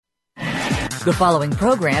The following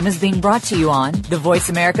program is being brought to you on the Voice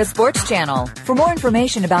America Sports Channel. For more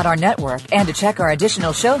information about our network and to check our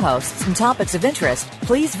additional show hosts and topics of interest,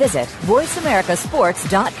 please visit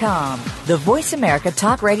voiceamericasports.com. The Voice America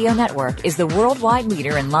Talk Radio Network is the worldwide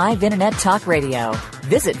leader in live Internet talk radio.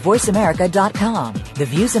 Visit voiceamerica.com. The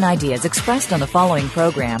views and ideas expressed on the following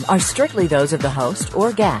program are strictly those of the host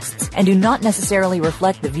or guests and do not necessarily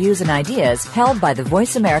reflect the views and ideas held by the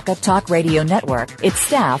Voice America Talk Radio Network, its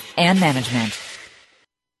staff, and management.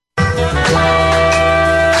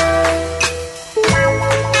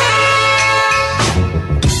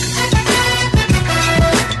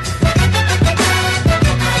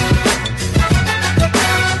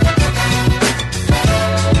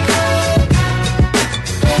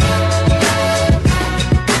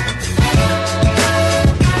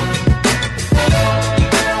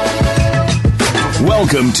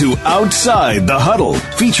 Welcome to Outside the Huddle,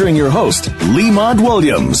 featuring your host, Lemont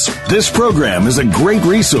Williams. This program is a great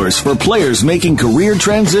resource for players making career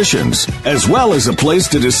transitions, as well as a place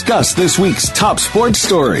to discuss this week's top sports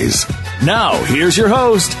stories. Now, here's your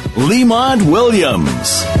host, Lemont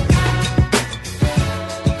Williams.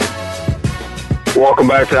 Welcome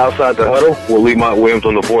back to Outside the Huddle with Lemont Williams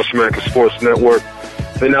on the Voice America Sports Network.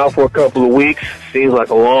 Been out for a couple of weeks. Seems like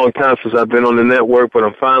a long time since I've been on the network, but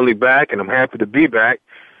I'm finally back, and I'm happy to be back.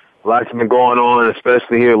 Lots has been going on,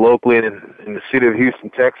 especially here locally in the city of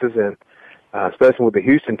Houston, Texas, and especially with the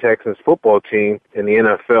Houston Texans football team in the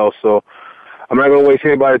NFL. So I'm not going to waste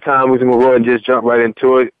anybody's time. We're going to go and just jump right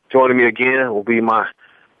into it. Joining me again will be my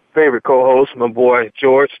favorite co-host, my boy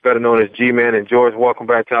George, better known as G-Man. And George, welcome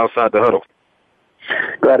back to Outside the Huddle.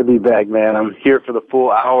 Glad to be back, man. I'm here for the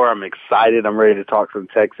full hour. I'm excited. I'm ready to talk some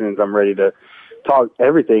Texans. I'm ready to talk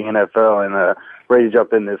everything NFL and ready to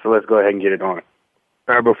jump in this. So let's go ahead and get it on.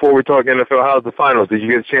 All right, before we talk NFL, how's the finals? Did you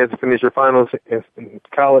get a chance to finish your finals in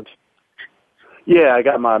college? Yeah, I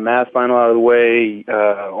got my math final out of the way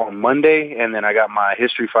on Monday, and then I got my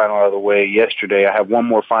history final out of the way yesterday. I have one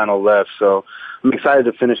more final left, so I'm excited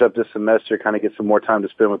to finish up this semester, kind of get some more time to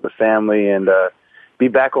spend with the family, and be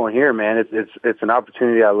back on here, man. It's an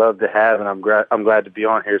opportunity I love to have, and I'm glad to be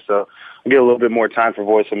on here. So I get a little bit more time for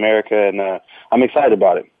Voice America, and I'm excited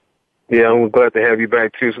about it. Yeah, I'm glad to have you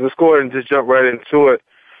back too. So let's go ahead and just jump right into it.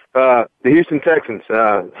 The Houston Texans.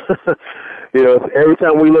 Every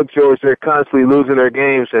time we look, George, they're constantly losing their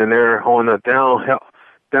games, and they're on a down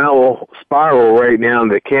spiral right now.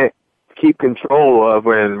 They can't keep control of,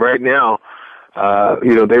 and right now,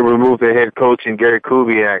 they removed their head coach in Gary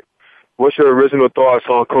Kubiak. What's your original thoughts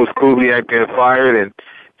on Coach Kubiak being fired,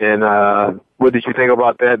 and what did you think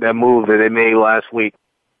about that move that they made last week?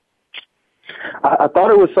 I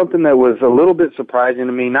thought it was something that was a little bit surprising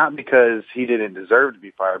to me, not because he didn't deserve to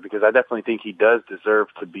be fired, because I definitely think he does deserve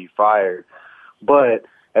to be fired. But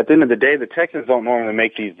at the end of the day, the Texans don't normally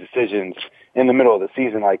make these decisions in the middle of the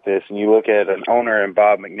season like this. And you look at an owner in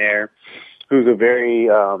Bob McNair, who's a very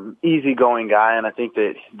easygoing guy, and I think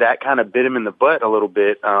that kind of bit him in the butt a little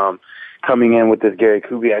bit coming in with this Gary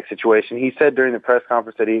Kubiak situation. He said during the press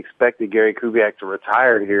conference that he expected Gary Kubiak to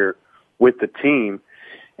retire here with the team.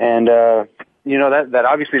 And, that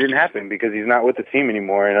obviously didn't happen because he's not with the team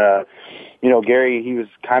anymore. And, Gary, he was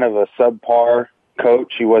kind of a subpar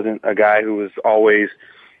coach. He wasn't a guy who was always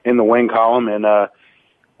in the win column. And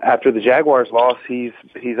after the Jaguars loss, he's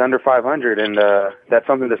under 500. And that's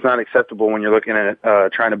something that's not acceptable when you're looking at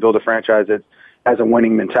trying to build a franchise that has a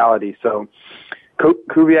winning mentality. So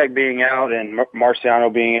Kubiak being out and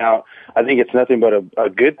Marciano being out, I think it's nothing but a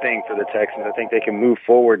good thing for the Texans. I think they can move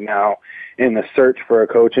forward now in the search for a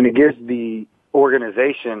coach, and it gives the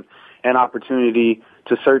organization an opportunity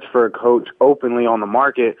to search for a coach openly on the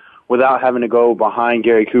market without having to go behind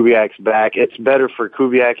Gary Kubiak's back. It's better for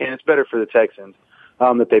Kubiak, and it's better for the Texans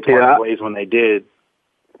that they parted ways when they did.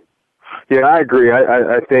 Yeah, I agree.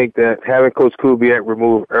 I think that having Coach Kubiak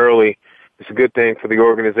removed early, it's a good thing for the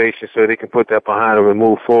organization so they can put that behind them and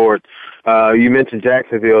move forward. You mentioned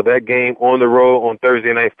Jacksonville, that game on the road on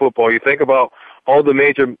Thursday Night Football. You think about all the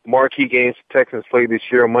major marquee games the Texans played this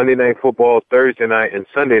year, Monday Night Football, Thursday night, and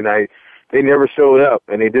Sunday night. They never showed up,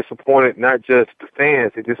 and they disappointed not just the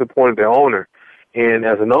fans, they disappointed their owner. And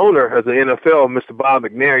as an owner, as an NFL, Mr. Bob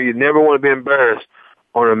McNair, you never want to be embarrassed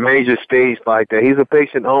on a major stage like that. He's a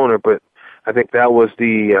patient owner, but I think that was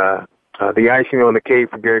the icing on the cake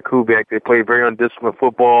for Gary Kubiak. They played very undisciplined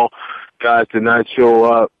football. Guys did not show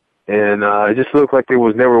up. And it just looked like they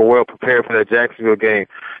was never well prepared for that Jacksonville game.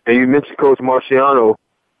 And you mentioned Coach Marciano,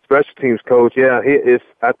 special teams coach. Yeah,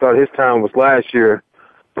 I thought his time was last year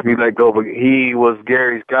to be let go, but he was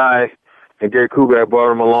Gary's guy, and Gary Kubiak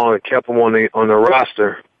brought him along and kept him on the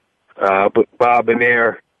roster. But Bob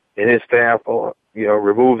McNair and his staff,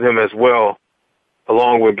 removed him as well,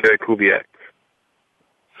 along with Gary Kubiak.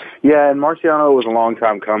 Yeah, and Marciano was a long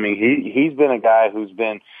time coming. He's been a guy who's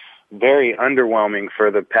been very underwhelming for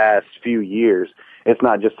the past few years. It's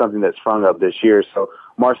not just something that's sprung up this year. So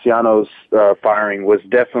Marciano's firing was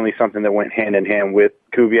definitely something that went hand in hand with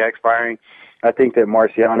Kubiak's firing. I think that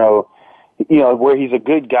Marciano, where he's a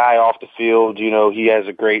good guy off the field, he has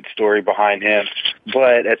a great story behind him.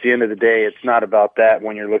 But at the end of the day, it's not about that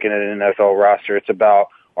when you're looking at an NFL roster. It's about,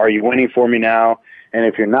 are you winning for me now? And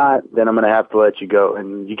if you're not, then I'm going to have to let you go.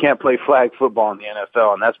 And you can't play flag football in the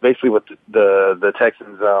NFL, and that's basically what the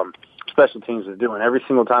Texans special teams is doing. Every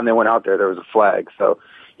single time they went out there was a flag. So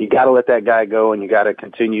you got to let that guy go, and you got to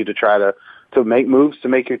continue to try to make moves to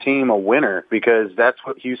make your team a winner, because that's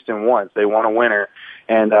what Houston wants. They want a winner,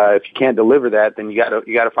 and if you can't deliver that, then you got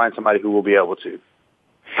to find somebody who will be able to.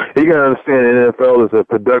 You got to understand, the NFL is a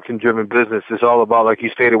production-driven business. It's all about, like you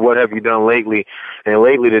stated, what have you done lately? And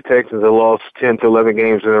lately, the Texans have lost 10 to 11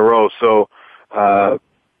 games in a row. So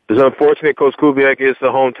it's unfortunate. Coach Kubiak is the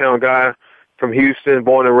hometown guy from Houston,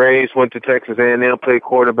 born and raised, went to Texas A&M, played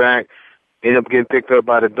quarterback, ended up getting picked up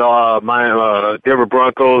by the Denver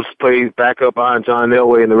Broncos, played backup behind John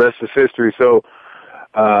Elway, and the rest is history. So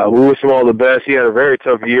we wish him all the best. He had a very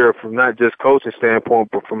tough year from not just coaching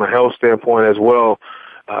standpoint, but from a health standpoint as well.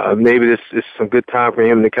 Maybe this is some good time for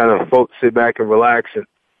him to kind of sit back and relax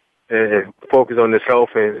and focus on his health,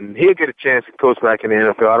 and he'll get a chance to coach back in the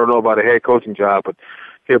NFL. I don't know about a head coaching job, but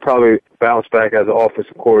he'll probably bounce back as an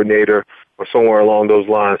offensive coordinator or somewhere along those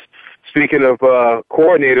lines. Speaking of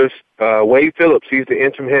coordinators, Wade Phillips, he's the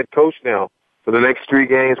interim head coach now for the next 3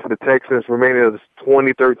 games for the Texans remaining of the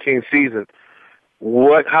 2013 season.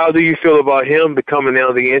 How do you feel about him becoming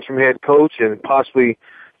now the interim head coach and possibly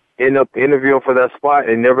end up interviewing for that spot?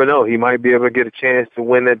 And never know, he might be able to get a chance to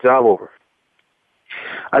win that job over.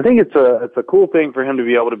 I think it's a cool thing for him to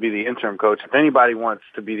be able to be the interim coach. If anybody wants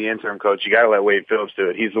to be the interim coach, you got to let Wade Phillips do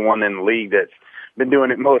it. He's the one in the league that's been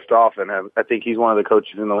doing it most often. I think he's one of the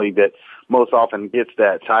coaches in the league that most often gets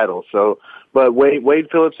that title. So, but Wade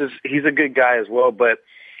Phillips he's a good guy as well. But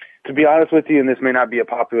to be honest with you, and this may not be a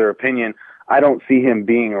popular opinion, I don't see him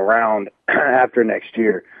being around after next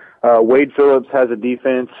year. Wade Phillips has a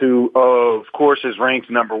defense who, of course, is ranked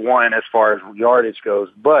number 1 as far as yardage goes.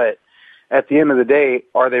 But at the end of the day,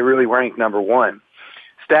 are they really ranked number 1?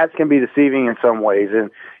 Stats can be deceiving in some ways.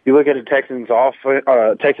 And you look at a Texans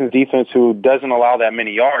defense who doesn't allow that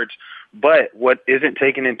many yards, but what isn't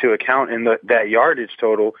taken into account in that yardage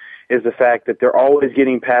total is the fact that they're always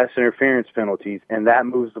getting pass interference penalties, and that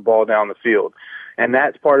moves the ball down the field. And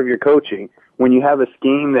that's part of your coaching. When you have a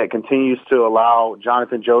scheme that continues to allow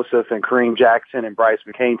Jonathan Joseph and Kareem Jackson and Bryce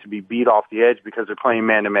McCain to be beat off the edge because they're playing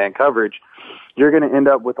man-to-man coverage, you're going to end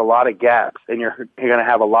up with a lot of gaps, and you're going to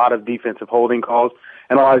have a lot of defensive holding calls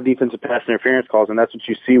and a lot of defensive pass interference calls, and that's what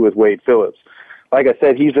you see with Wade Phillips. Like I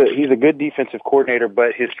said, he's a good defensive coordinator,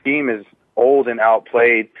 but his scheme is old and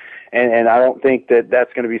outplayed, and I don't think that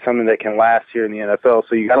that's going to be something that can last here in the NFL.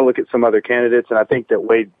 So you got to look at some other candidates, and I think that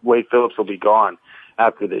Wade Phillips will be gone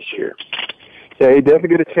after this year. Yeah, he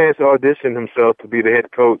definitely get a chance to audition himself to be the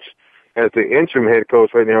head coach as the interim head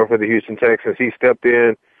coach right now for the Houston Texans. He stepped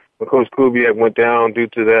in when Coach Kubiak went down due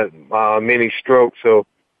to that mini stroke. So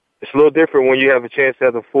it's a little different when you have a chance to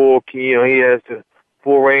have the full key. He has the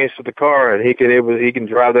full range to the car, and he can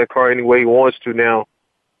drive that car any way he wants to now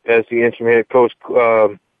as the interim head coach.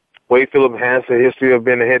 Wade Phillips has a history of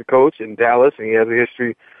being a head coach in Dallas, and he has a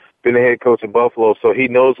history of being a head coach in Buffalo, so he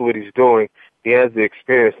knows what he's doing. He has the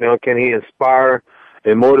experience. Now, can he inspire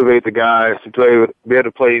and motivate the guys to be able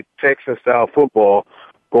to play Texan-style football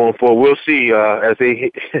going forward? We'll see. As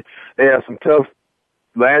they have some tough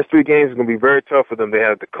last 3 games. Are going to be very tough for them. They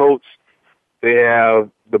have the Colts, they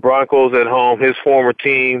have the Broncos at home, his former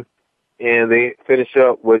team, and they finish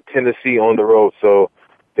up with Tennessee on the road. So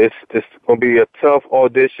it's going to be a tough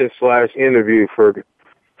audition/interview for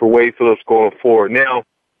Wade Phillips going forward. Now,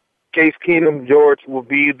 Case Keenum, George, will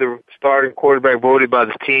be the starting quarterback voted by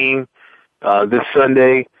the team this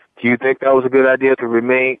Sunday. Do you think that was a good idea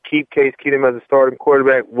to keep Case Keenum as a starting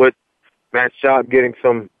quarterback with Matt Schaub getting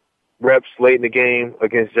some reps late in the game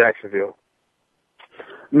against Jacksonville?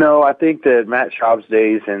 No, I think that Matt Schaub's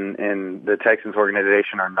days in the Texans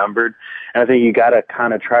organization are numbered, and I think you got to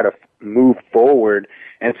kind of try to move forward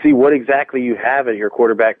and see what exactly you have at your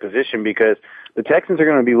quarterback position, because the Texans are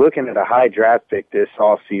going to be looking at a high draft pick this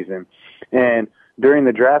offseason. And during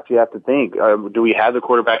the draft, you have to think, do we have the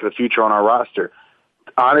quarterback of the future on our roster?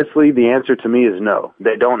 Honestly, the answer to me is no.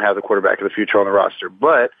 They don't have the quarterback of the future on the roster.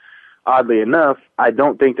 But oddly enough, I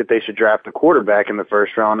don't think that they should draft a quarterback in the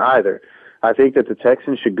first round either. I think that the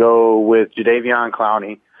Texans should go with Jadeveon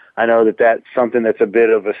Clowney. I know that that's something that's a bit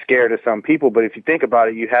of a scare to some people, but if you think about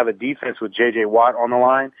it, you have a defense with J.J. Watt on the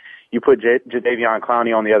line. You put Jadeveon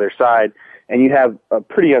Clowney on the other side, and you have a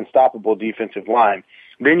pretty unstoppable defensive line.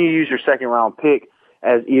 Then you use your second-round pick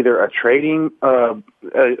as either a trading,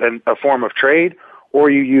 a form of trade, or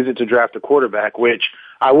you use it to draft a quarterback, which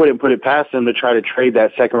I wouldn't put it past them to try to trade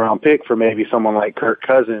that second-round pick for maybe someone like Kirk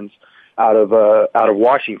Cousins out of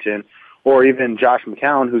Washington, or even Josh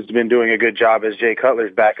McCown, who's been doing a good job as Jay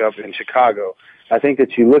Cutler's backup in Chicago. I think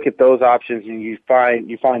that you look at those options and you find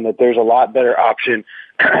that there's a lot better option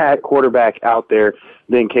at quarterback out there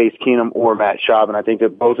than Case Keenum or Matt Schaub, and I think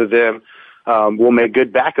that both of them will make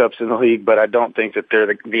good backups in the league, but I don't think that they're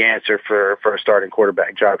the answer for a starting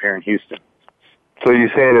quarterback job here in Houston. So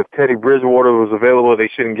you're saying if Teddy Bridgewater was available, they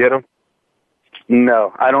shouldn't get him?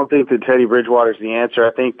 No, I don't think that Teddy Bridgewater's the answer.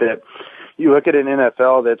 I think that you look at an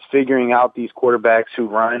NFL that's figuring out these quarterbacks who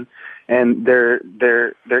run, and they're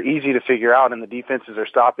easy to figure out, and the defenses are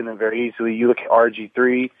stopping them very easily. You look at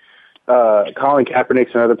RG3, Colin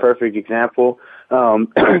Kaepernick's another perfect example.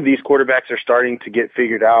 These quarterbacks are starting to get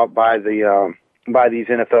figured out by these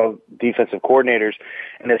NFL defensive coordinators,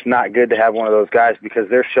 and it's not good to have one of those guys because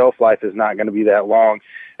their shelf life is not going to be that long,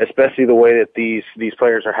 especially the way that these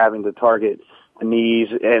players are having to target the knees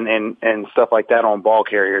and stuff like that on ball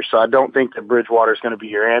carriers. So I don't think that Bridgewater is going to be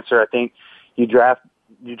your answer. I think you draft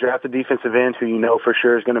a defensive end who you know for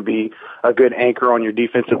sure is going to be a good anchor on your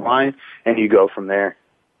defensive line, and you go from there.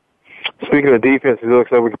 Speaking of defense, it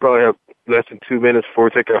looks like we could probably have less than 2 minutes before we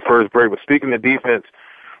take our first break. But speaking of defense,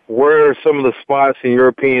 where are some of the spots, in your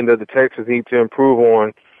opinion, that the Texans need to improve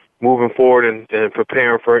on moving forward and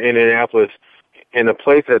preparing for Indianapolis in a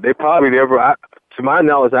place that they probably never, to my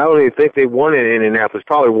knowledge, I don't even think they won in Indianapolis,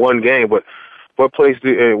 probably one game, but what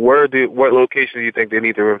location do you think they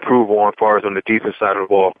need to improve on as far as on the defense side of the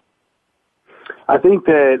ball? I think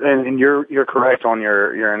that, and you're correct on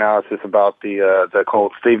your analysis about the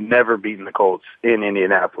Colts. They've never beaten the Colts in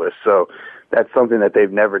Indianapolis, so that's something that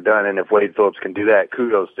they've never done, and if Wade Phillips can do that,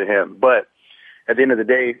 kudos to him. But at the end of the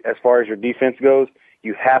day, as far as your defense goes,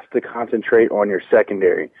 you have to concentrate on your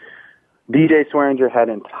secondary. DJ Swearinger had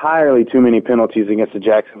entirely too many penalties against the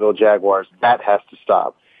Jacksonville Jaguars. That has to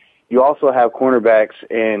stop. You also have cornerbacks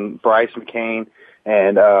in Bryce McCain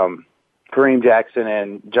and Kareem Jackson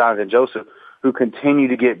and Jonathan Joseph who continue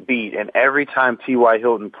to get beat, and every time T.Y.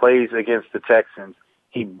 Hilton plays against the Texans,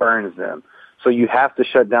 he burns them. So you have to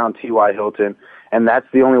shut down T.Y. Hilton, and that's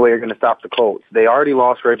the only way you're going to stop the Colts. They already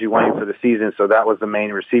lost Reggie Wayne for the season, so that was the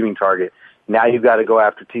main receiving target. Now you've got to go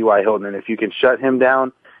after T.Y. Hilton, and if you can shut him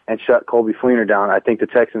down and shut Colby Fleener down, I think the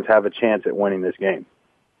Texans have a chance at winning this game.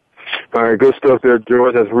 All right, good stuff there,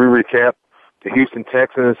 George. As we recap, the Houston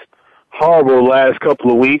Texans, horrible last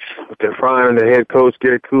couple of weeks. They're firing the head coach,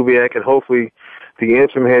 Gary Kubiak, and hopefully the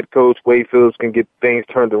interim head coach, Wade Phillips, can get things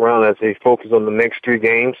turned around as they focus on the next 3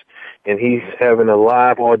 games. And he's having a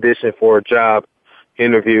live audition for a job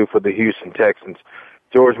interview for the Houston Texans.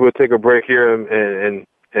 George, we'll take a break here, and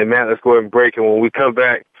Matt, let's go ahead and break. And when we come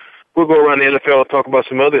back, we'll go around the NFL and talk about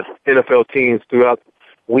some other NFL teams throughout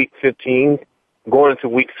Week 15. Going into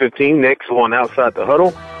Week 15 next on Outside the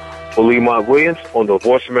Huddle for Lee-Mont Williams on the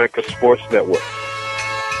Voice America Sports Network.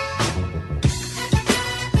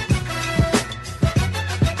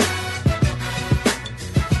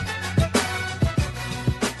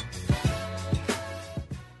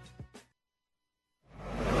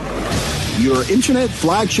 Your internet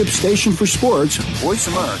flagship station for sports, Voice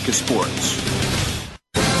America Sports.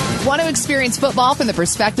 Want to experience football from the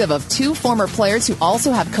perspective of 2 former players who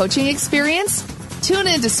also have coaching experience? Tune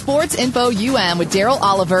in to Sports Info UM with Daryl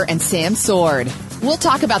Oliver and Sam Sword. We'll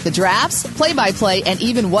talk about the drafts, play-by-play, and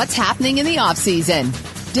even what's happening in the offseason.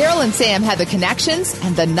 Daryl and Sam have the connections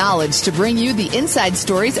and the knowledge to bring you the inside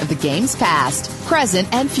stories of the game's past, present,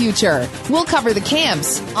 and future. We'll cover the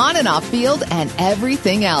camps, on and off field, and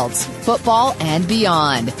everything else, football and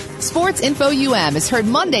beyond. Sports Info UM is heard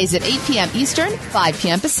Mondays at 8 p.m. Eastern, 5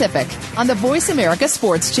 p.m. Pacific on the Voice America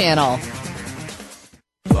Sports Channel.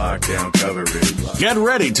 Lockdown coverage. Get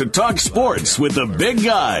ready to talk sports with the big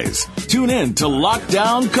guys. Tune in to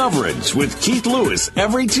Lockdown Coverage with Keith Lewis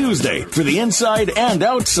every Tuesday for the inside and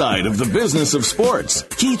outside of the business of sports.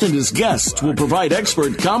 Keith and his guests will provide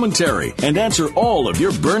expert commentary and answer all of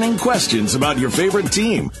your burning questions about your favorite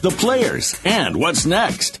team, the players, and what's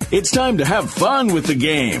next. It's time to have fun with the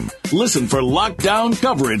game. Listen for Lockdown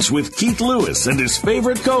Coverage with Keith Lewis and his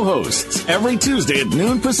favorite co-hosts every Tuesday at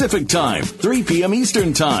noon Pacific Time, 3 p.m.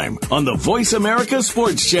 Eastern Time on the Voice America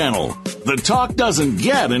Sports Channel. The talk doesn't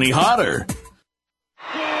get any hotter.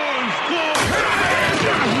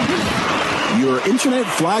 your internet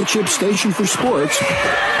flagship station for sports.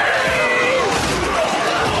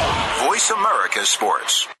 Voice America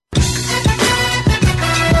Sports.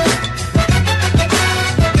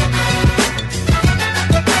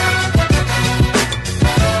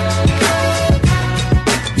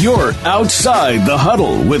 You're outside the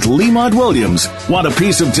huddle with Lemont Williams. Want a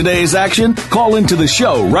piece of today's action? Call into the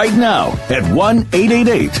show right now at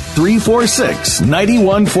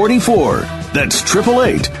 1-888-346-9144. That's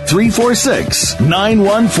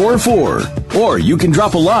 888-346-9144. Or you can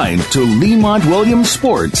drop a line to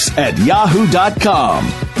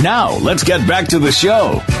LemontWilliamsSports@yahoo.com. Now, let's get back to the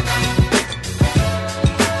show.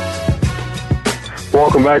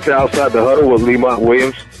 Welcome back to Outside the Huddle with Lemont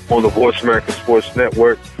Williams on the Voice America Sports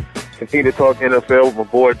Network. Continue to talk NFL with my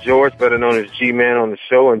boy George, better known as G-Man, on the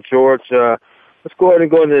show. And George, let's go ahead and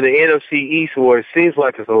go into the NFC East, where it seems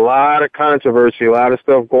like there's a lot of controversy, a lot of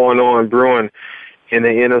stuff going on, brewing in the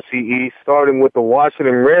NFC East, starting with the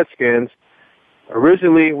Washington Redskins.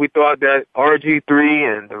 Originally, we thought that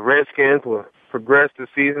RG3 and the Redskins would progress this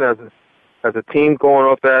season as a team going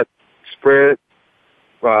off that spread,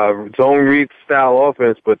 zone read style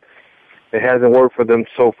offense, but it hasn't worked for them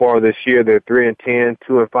so far this year. They're 3-10,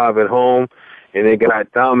 2-5 at home, and they got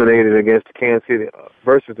dominated against the Kansas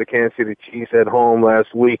City Chiefs at home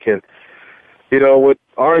last week. And with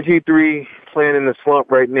RG3 playing in the slump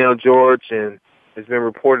right now, George, and it's been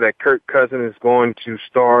reported that Kirk Cousins is going to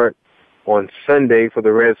start on Sunday for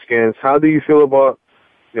the Redskins. How do you feel about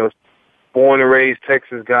born and raised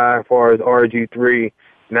Texas guy as far as RG3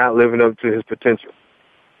 not living up to his potential?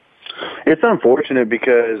 It's unfortunate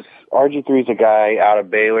because RG3 is a guy out of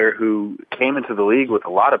Baylor who came into the league with a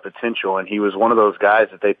lot of potential, and he was one of those guys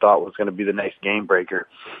that they thought was going to be the next game breaker,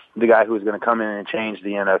 the guy who was going to come in and change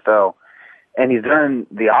the NFL. And he's done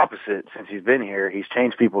the opposite since he's been here. He's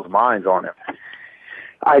changed people's minds on him.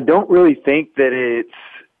 I don't really think that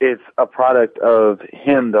it's a product of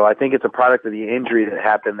him, though. I think it's a product of the injury that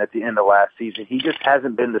happened at the end of last season. He just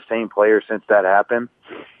hasn't been the same player since that happened.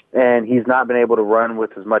 And he's not been able to run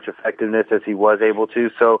with as much effectiveness as he was able to.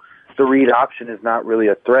 So the read option is not really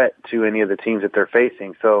a threat to any of the teams that they're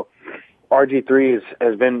facing. So RG3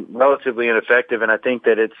 has been relatively ineffective, and I think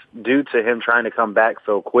that it's due to him trying to come back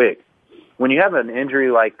so quick. When you have an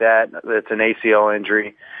injury like that, that's an ACL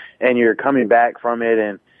injury, and you're coming back from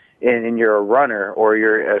it and you're a runner or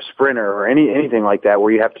you're a sprinter or anything like that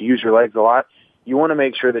where you have to use your legs a lot, you want to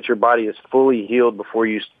make sure that your body is fully healed before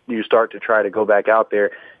you start to try to go back out there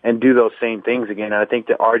and do those same things again. And I think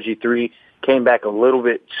that RG3 came back a little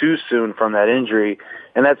bit too soon from that injury,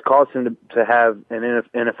 and that's caused him to have an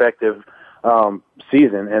ineffective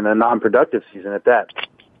season and a non-productive season at that.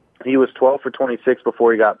 He was 12 for 26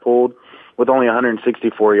 before he got pulled with only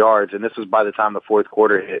 164 yards, and this was by the time the fourth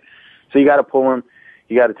quarter hit. So you got to pull him.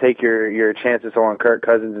 You got to take your chances on Kirk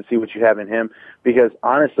Cousins and see what you have in him, because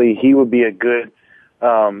honestly, he would be a good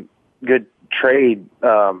trade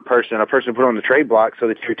person, a person to put on the trade block so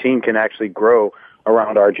that your team can actually grow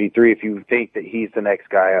around RG3 if you think that he's the next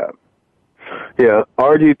guy up. Yeah,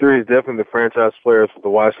 RG3 is definitely the franchise player for the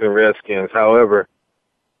Washington Redskins. However,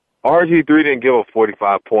 RG3 didn't give up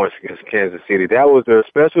 45 points against Kansas City. That was their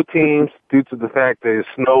special teams due to the fact that it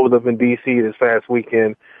snowed up in D.C. this past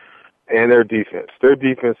weekend, and their defense. Their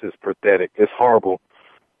defense is pathetic. It's horrible.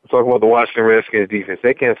 I'm talking about the Washington Redskins defense.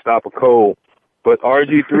 They can't stop a cold. But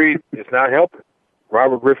RG3 is not helping.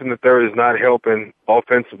 Robert Griffin III is not helping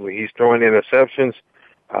offensively. He's throwing interceptions.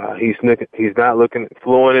 He's not looking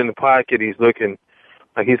fluent in the pocket. He's looking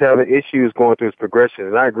like he's having issues going through his progression.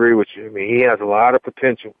 And I agree with you. I mean, he has a lot of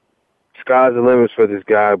potential. Sky's the limit for this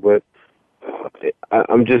guy, but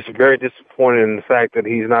I'm just very disappointed in the fact that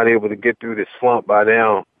he's not able to get through this slump by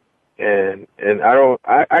now. And I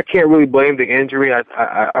can't really blame the injury.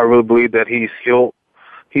 I really believe that he's healed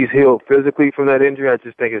physically from that injury. I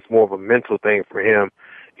just think it's more of a mental thing for him,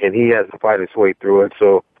 and he has to fight his way through it.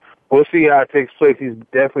 So we'll see how it takes place. He's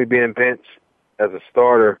definitely being benched as a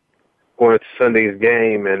starter going into Sunday's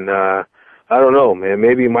game, and I don't know, man.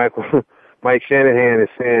 Maybe Mike Shanahan is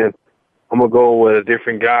saying, I'm going to go with a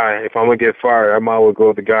different guy. If I'm going to get fired, I might as well go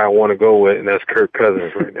with the guy I want to go with, and that's Kirk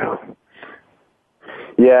Cousins right now.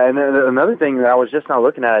 Yeah, and then another thing that I was just not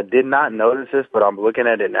looking at, I did not notice this, but I'm looking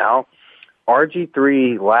at it now.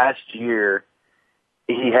 RG3 last year,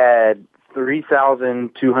 he had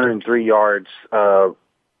 3,203 yards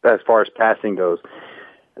as far as passing goes.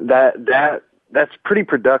 That's pretty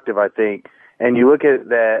productive, I think. And you look at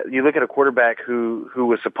that, you look at a quarterback who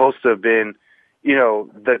was supposed to have been,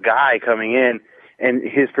 the guy coming in, and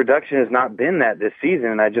his production has not been that this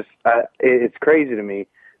season. And it's crazy to me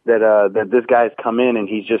that this guy's come in and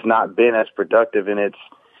he's just not been as productive, and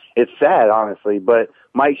it's sad, honestly. But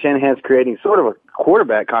Mike Shanahan's creating sort of a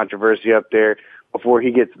quarterback controversy up there before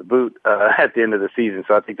he gets the boot at the end of the season.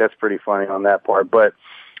 So I think that's pretty funny on that part. But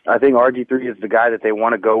I think RG3 is the guy that they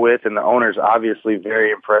want to go with, and the owner's obviously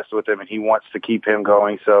very impressed with him, and he wants to keep him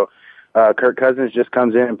going. So Kirk Cousins just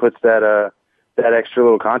comes in and puts that extra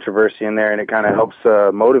little controversy in there, and it kind of helps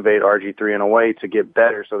motivate RG3 in a way to get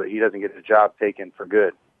better so that he doesn't get the job taken for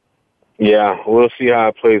good. Yeah, we'll see how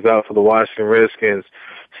it plays out for the Washington Redskins.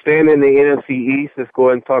 Staying in the NFC East, let's go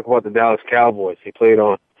ahead and talk about the Dallas Cowboys. They played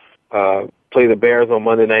the Bears on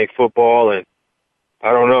Monday Night Football, and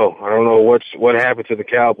I don't know what happened to the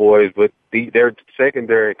Cowboys, but their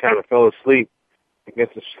secondary kind of fell asleep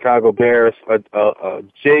against the Chicago Bears.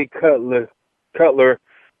 Jay Cutler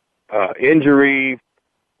injury,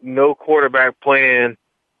 no quarterback playing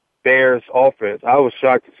Bears offense. I was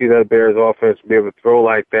shocked to see that Bears offense be able to throw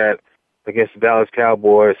like that against the Dallas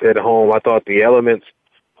Cowboys at home. I thought the elements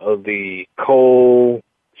of the cold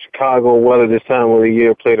Chicago weather this time of the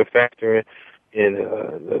year played a factor in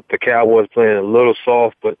the Cowboys playing a little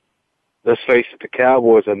soft, but let's face it, the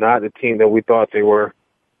Cowboys are not the team that we thought they were.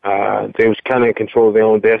 They was kind of in control of their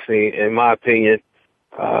own destiny, in my opinion.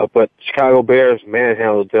 But Chicago Bears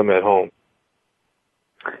manhandled them at home.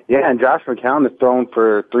 Yeah, and Josh McCown has thrown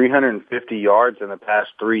for 350 yards in the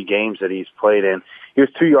past 3 games that he's played in. He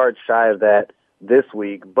was 2 yards shy of that this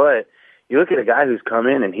week, but you look at a guy who's come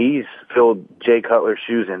in and he's filled Jay Cutler's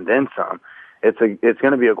shoes and then some. It's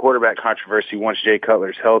going to be a quarterback controversy once Jay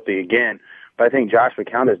Cutler's healthy again, but I think Josh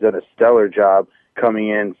McCown has done a stellar job coming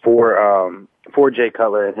in for Jay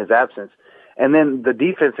Cutler in his absence. And then the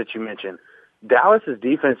defense that you mentioned, Dallas's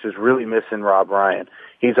defense is really missing Rob Ryan.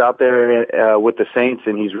 He's out there with the Saints,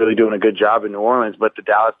 and he's really doing a good job in New Orleans, but the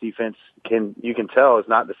Dallas defense, you can tell, is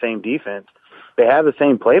not the same defense. They have the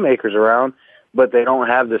same playmakers around, but they don't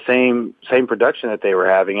have the same production that they were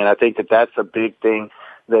having, and I think that that's a big thing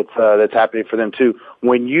that's happening for them too.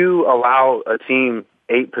 When you allow a team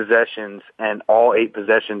 8 possessions and all 8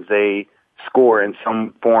 possessions they score in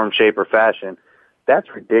some form, shape, or fashion, that's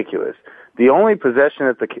ridiculous. The only possession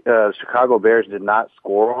that the Chicago Bears did not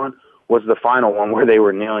score on was the final one where they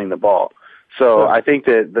were kneeling the ball. So I think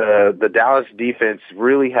that the Dallas defense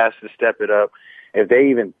really has to step it up if they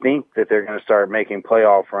even think that they're going to start making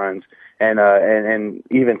playoff runs and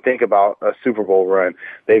even think about a Super Bowl run.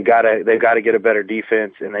 They've got to get a better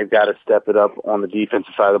defense, and they've got to step it up on the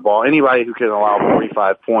defensive side of the ball. Anybody who can allow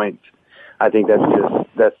 45 points, I think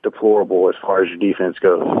that's deplorable as far as your defense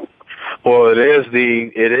goes. Well, it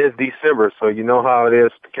is December, so you know how it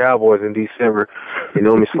is for the Cowboys in December. You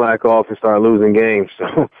normally slack off and start losing games.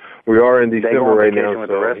 So we are in December right now,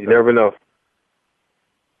 so you never know.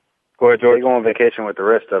 Go ahead, George. They go on vacation with the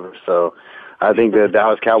rest of them, so I think the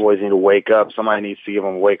Dallas Cowboys need to wake up. Somebody needs to give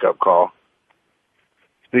them a wake-up call.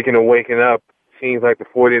 Speaking of waking up, seems like the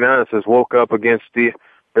 49ers has woke up against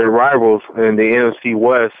their rivals in the NFC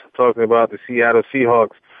West, talking about the Seattle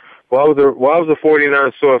Seahawks. Why was the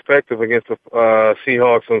 49ers so effective against the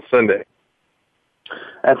Seahawks on Sunday?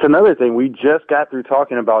 That's another thing. We just got through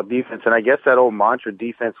talking about defense, and I guess that old mantra,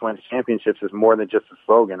 defense wins championships, is more than just a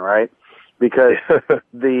slogan, right? Because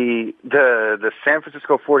the San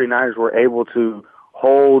Francisco 49ers were able to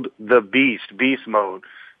hold the beast mode,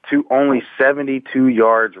 to only 72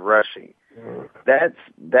 yards rushing.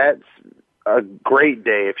 That's a great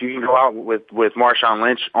day. If you can go out with Marshawn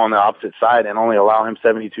Lynch on the opposite side and only allow him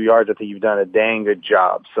 72 yards, I think you've done a dang good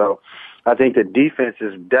job. So I think the defense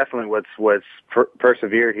is definitely what's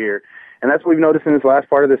persevered here. And that's what we've noticed in this last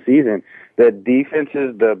part of the season. The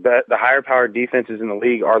defenses, the higher powered defenses in the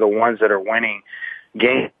league are the ones that are winning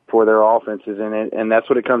games for their offenses, and that's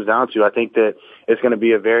what it comes down to. I think that it's going to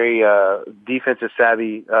be a very defensive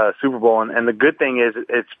savvy Super Bowl, and the good thing is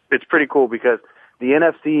it's pretty cool because the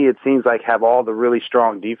NFC, it seems like, have all the really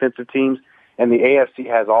strong defensive teams, and the AFC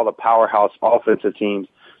has all the powerhouse offensive teams.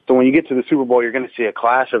 So when you get to the Super Bowl, you're going to see a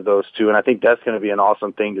clash of those two, and I think that's going to be an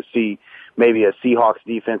awesome thing to see. Maybe a Seahawks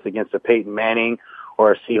defense against a Peyton Manning,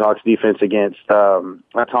 or a Seahawks defense against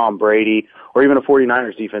a Tom Brady, or even a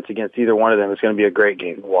 49ers defense against either one of them. It's going to be a great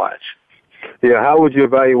game to watch. Yeah, how would you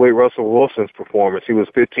evaluate Russell Wilson's performance? He was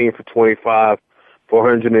 15 for 25,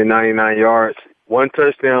 499 yards, 1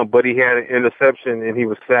 touchdown, but he had an interception and he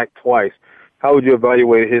was sacked twice. How would you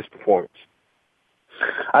evaluate his performance?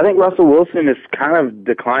 I think Russell Wilson is kind of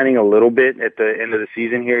declining a little bit at the end of the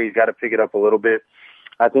season here. He's got to pick it up a little bit.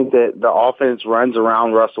 I think that the offense runs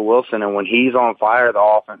around Russell Wilson, and when he's on fire, the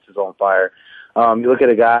offense is on fire. You look at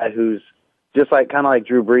a guy who's just kind of like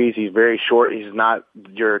Drew Brees. He's very short. He's not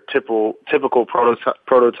your typical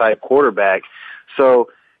prototype quarterback. So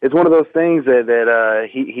it's one of those things that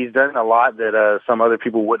he's done a lot that some other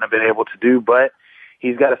people wouldn't have been able to do, but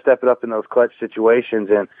he's got to step it up in those clutch situations.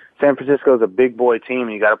 And San Francisco's a big boy team,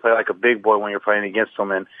 and you got to play like a big boy when you're playing against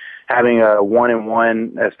them. And having a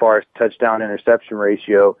 1-1 as far as touchdown interception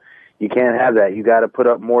ratio, you can't have that. You got to put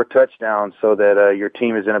up more touchdowns so that your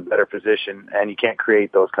team is in a better position, and you can't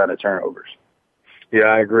create those kind of turnovers. Yeah,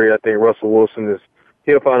 I agree. I think Russell Wilson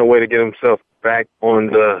he'll find a way to get himself back on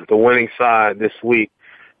the winning side this week.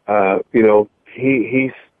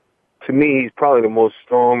 He's to me, he's probably the most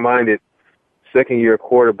strong-minded second-year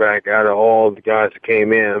quarterback out of all the guys that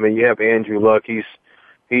came in. I mean, you have Andrew Luck. He's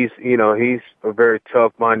a very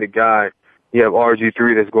tough-minded guy. You have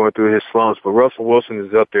RG3 that's going through his slumps, but Russell Wilson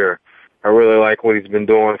is up there. I really like what he's been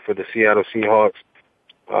doing for the Seattle Seahawks.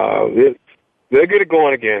 They'll get it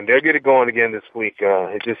going again. They'll get it going again this week.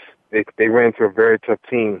 They ran into a very tough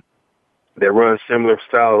team that runs similar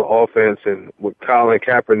style of offense, and with Colin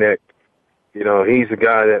Kaepernick, he's a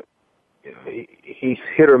guy that, he's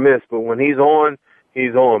hit or miss, but when he's on,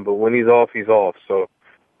 he's on. But when he's off, he's off. So,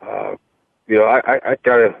 I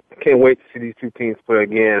can't wait to see these two teams play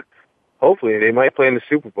again. Hopefully, they might play in the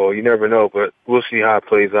Super Bowl. You never know, but we'll see how it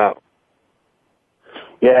plays out.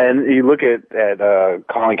 Yeah, and you look at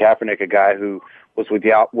Colin Kaepernick, a guy who was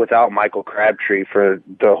without Michael Crabtree for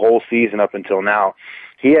the whole season up until now.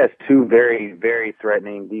 He has two very, very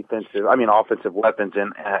threatening offensive weapons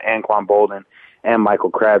in Anquan Bolden and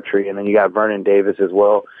Michael Crabtree, and then you got Vernon Davis as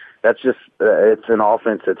well. That's just it's an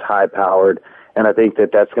offense that's high-powered, and I think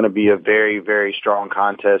that's going to be a very, very strong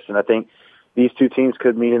contest. And I think these two teams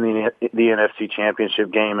could meet in the NFC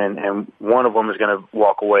Championship game, and one of them is going to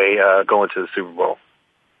walk away going to the Super Bowl.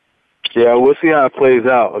 Yeah, we'll see how it plays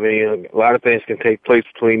out. I mean, a lot of things can take place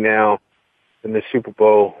between now and the Super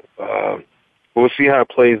Bowl. We'll see how it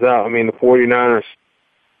plays out. I mean, the 49ers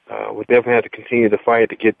will definitely have to continue to fight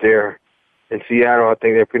to get there. In Seattle, I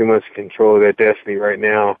think they're pretty much in control of their destiny right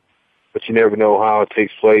now, but you never know how it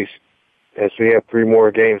takes place as we have 3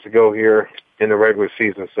 more games to go here in the regular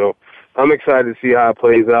season. So I'm excited to see how it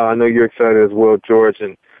plays out. I know you're excited as well, George,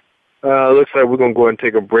 and it looks like we're going to go ahead and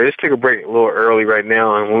take a break. Let's take a break a little early right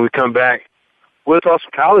now, and when we come back, we'll talk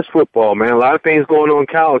some college football, man. A lot of things going on in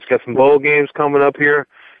college. Got some bowl games coming up here.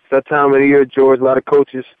 It's that time of the year, George. A lot of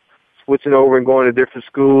coaches switching over and going to different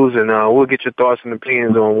schools, and we'll get your thoughts and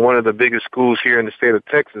opinions on one of the biggest schools here in the state of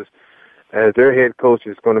Texas, as their head coach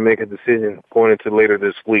is going to make a decision going into later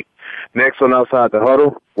this week. Next on Outside the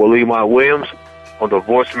Huddle, Lee Williams on the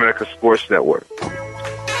Voice America Sports Network.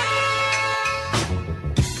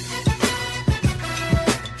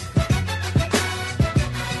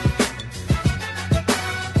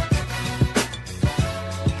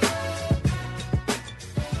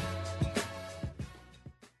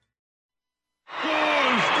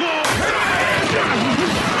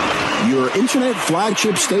 Your internet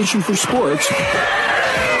flagship station for sports.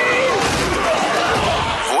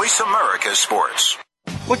 Voice America Sports.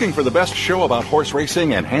 Looking for the best show about horse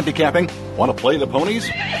racing and handicapping? Want to play the ponies?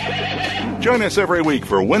 Join us every week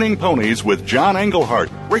for Winning Ponies with John Englehart,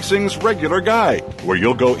 racing's regular guy, where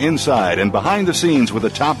you'll go inside and behind the scenes with the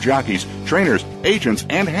top jockeys, trainers, agents,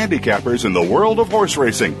 and handicappers in the world of horse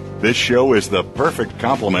racing. This show is the perfect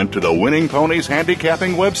complement to the Winning Ponies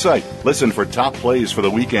handicapping website. Listen for top plays for the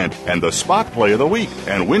weekend and the spot play of the week,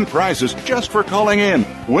 and win prizes just for calling in.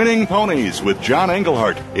 Winning Ponies with John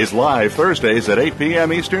Englehart is live Thursdays at 8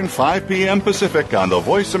 p.m. Eastern, 5 p.m. Pacific on the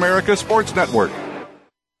Voice America Sports Network.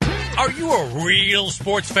 Are you a real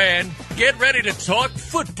sports fan? Get ready to talk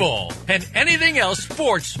football and anything else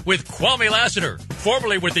sports with Kwame Lassiter,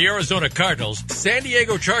 formerly with the Arizona Cardinals, San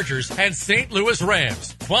Diego Chargers, and St. Louis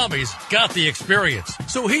Rams. Kwame's got the experience,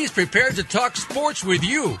 so he's prepared to talk sports with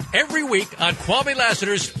you every week on Kwame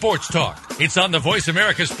Lassiter's Sports Talk. It's on the Voice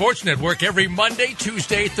America Sports Network every Monday,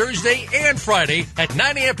 Tuesday, Thursday, and Friday at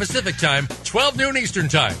 9 a.m. Pacific Time, 12 noon Eastern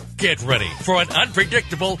Time. Get ready for an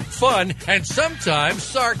unpredictable, fun, and sometimes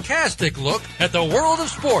sarcastic look at the world of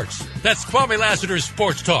sports. That's Kwame Lassiter's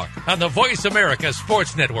Sports Talk on the Voice America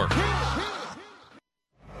Sports Network.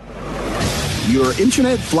 Your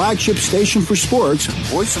internet flagship station for sports,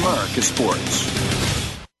 Voice America Sports.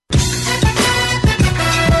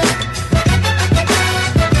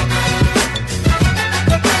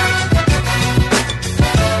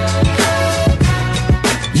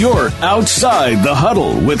 You're Outside the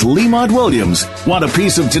Huddle with Lee Williams. Want a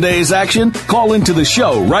piece of today's action? Call into the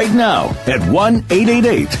show right now at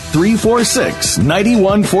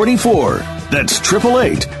 1-888-346-9144. That's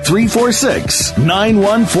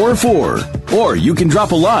 888-346-9144. Or you can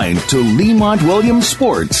drop a line to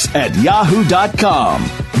LemontWilliamsSports@yahoo.com.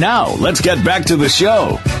 Now, let's get back to the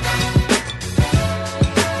show.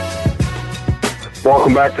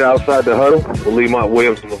 Welcome back to Outside the Huddle with Lemont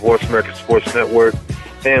Williams from the Voice America Sports Network.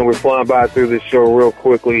 And we're flying by through this show real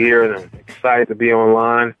quickly here, and I'm excited to be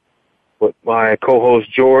online with my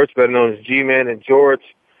co-host George, better known as G-Man. And George,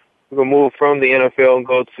 we're going to move from the NFL and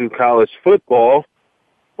go to college football,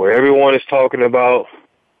 where everyone is talking about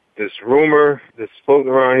this rumor that's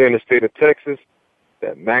floating around here in the state of Texas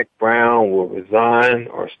that Mack Brown will resign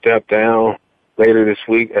or step down later this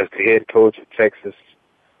week as the head coach of Texas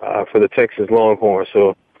for the Texas Longhorns.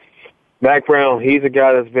 So Mack Brown, he's a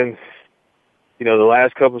guy that's been, the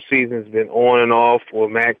last couple of seasons been on and off. Will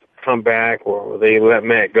Mack come back or will they let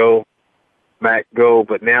Mack go?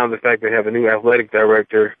 But now the fact they have a new athletic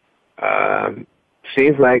director,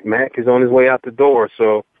 seems like Mack is on his way out the door.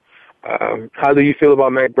 So how do you feel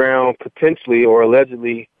about Mack Brown potentially or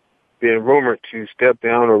allegedly being rumored to step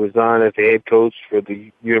down or resign as the head coach for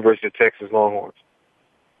the University of Texas Longhorns?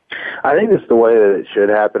 I think it's the way that it should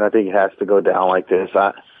happen. I think it has to go down like this.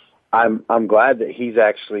 I'm glad that he's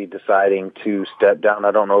actually deciding to step down.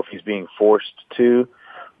 I don't know if he's being forced to,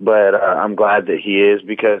 but I'm glad that he is,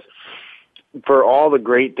 because for all the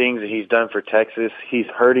great things that he's done for Texas, he's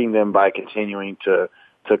hurting them by continuing to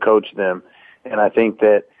coach them. And I think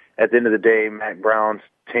that at the end of the day, Mack Brown's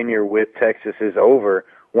tenure with Texas is over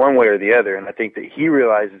one way or the other, and I think that he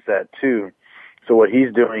realizes that too. So what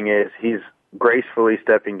he's doing is he's gracefully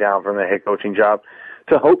stepping down from the head coaching job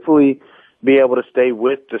to hopefully be able to stay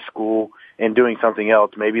with the school and doing something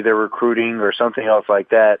else. Maybe they're recruiting or something else like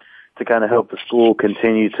that to kind of help the school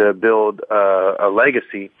continue to build a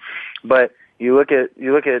legacy. But you look at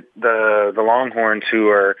the Longhorns, who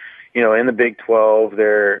are, in the Big 12.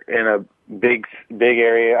 They're in a big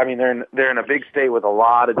area. I mean, they're in a big state with a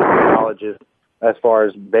lot of different colleges as far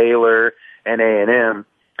as Baylor and A&M.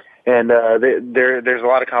 And there's a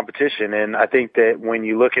lot of competition, and I think that when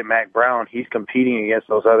you look at Mack Brown, he's competing against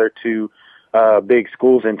those other two big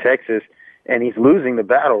schools in Texas, and he's losing the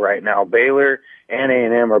battle right now. Baylor and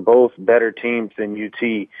A&M are both better teams than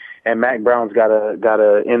UT, and Mack Brown's got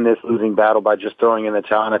to end this losing battle by just throwing in the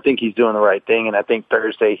towel. And I think he's doing the right thing, and I think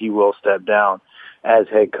Thursday he will step down as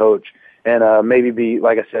head coach and maybe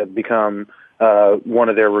become one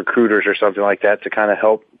of their recruiters or something like that to kind of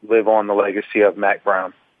help live on the legacy of Mack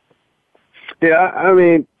Brown. Yeah, I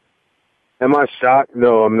mean, am I shocked?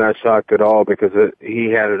 No, I'm not shocked at all, because he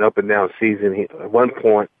had an up-and-down season. At one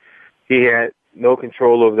point, he had no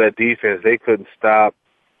control over that defense. They couldn't stop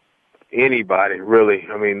anybody, really.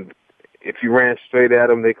 I mean, if you ran straight at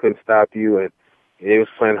them, they couldn't stop you, and it was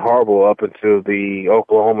playing horrible up until the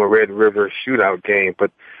Oklahoma Red River shootout game.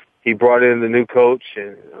 But he brought in the new coach,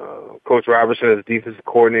 and Coach Robertson as defensive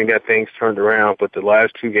coordinator, got things turned around. But the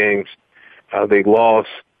last two games, they lost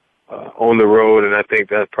on the road, and I think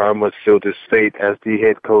that probably must sealed his fate as the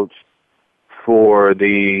head coach for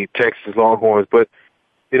the Texas Longhorns. But,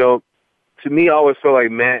 to me, I always felt like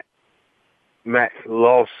Matt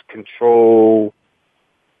lost control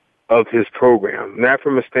of his program. Not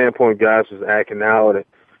from a standpoint guys was acting out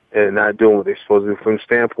and not doing what they're supposed to do. From the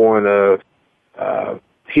standpoint of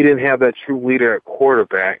he didn't have that true leader at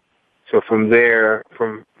quarterback. So from there,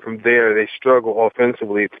 they struggled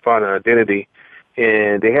offensively to find an identity.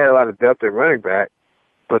 And they had a lot of depth at running back,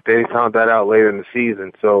 but they found that out later in the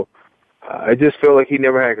season. So I just feel like he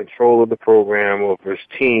never had control of the program or his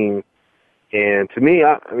team. And to me,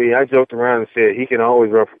 I joked around and said he can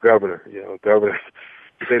always run for governor. Governor of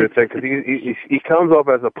the state of Texas. He comes off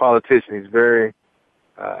as a politician. He's very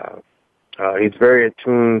in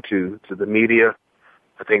tune to the media.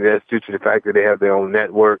 I think that's due to the fact that they have their own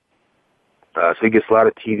network. So he gets a lot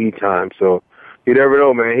of TV time. So you never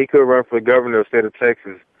know, man. He could run for the governor of the state of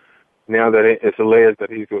Texas now that it's alleged that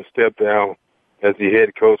he's going to step down as the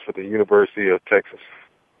head coach for the University of Texas.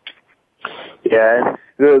 Yeah,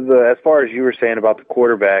 as far as you were saying about the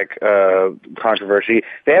quarterback controversy,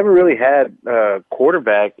 they haven't really had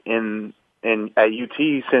quarterback at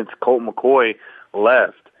UT since Colt McCoy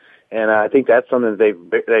left, and I think that's something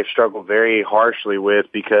that they've struggled very harshly with,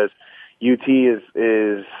 because UT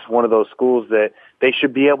is one of those schools that they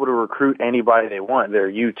should be able to recruit anybody they want. They're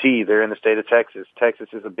UT. They're in the state of Texas. Texas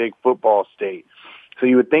is a big football state, so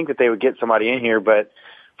you would think that they would get somebody in here, but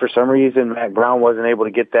for some reason, Mack Brown wasn't able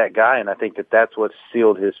to get that guy, and I think that that's what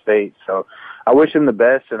sealed his fate. So I wish him the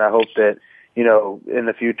best, and I hope that, in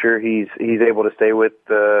the future he's able to stay with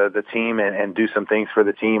the team and do some things for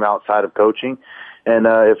the team outside of coaching. And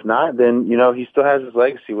if not, then, he still has his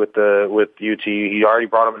legacy with UT. He already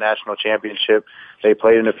brought him a national championship. They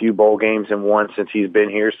played in a few bowl games and won since he's been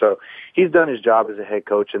here. So he's done his job as a head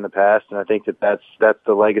coach in the past, and I think that that's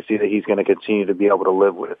the legacy that he's going to continue to be able to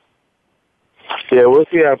live with. Yeah, we'll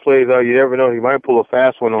see how it plays out. You never know. He might pull a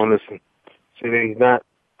fast one on us and say that he's not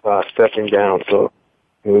stepping down. So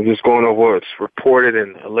we're just going over what's reported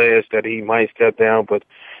and alleged that he might step down, but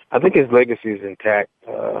I think his legacy is intact.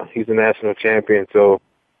 He's a national champion, so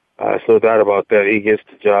there's no doubt about that. He gets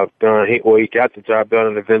the job done. He got the job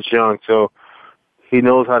done in Vince Young, so he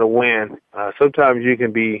knows how to win. Sometimes you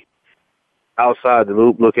can be outside the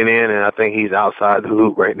loop looking in, and I think he's outside the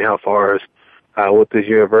loop right now as far as with this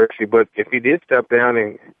university. But if he did step down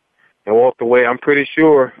and walked away, I'm pretty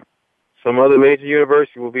sure some other major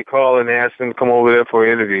university will be calling and asking him to come over there for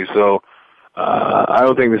an interview. So I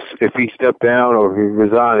don't think if he stepped down or if he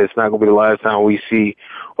resigned, it's not going to be the last time we see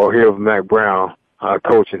or hear of Mack Brown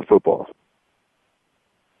coaching football.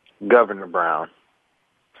 Governor Brown.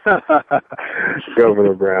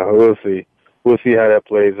 Governor Brown. We'll see. We'll see how that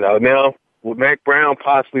plays out. Now, with Mack Brown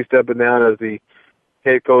possibly stepping down as the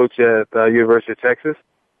head coach at the University of Texas,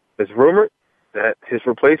 it's rumored that his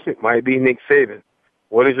replacement might be Nick Saban.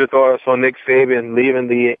 What is your thoughts on Nick Saban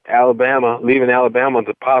leaving Alabama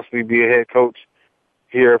to possibly be a head coach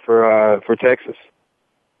here for Texas?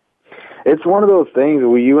 It's one of those things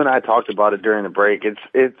where you and I talked about it during the break.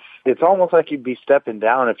 It's almost like you'd be stepping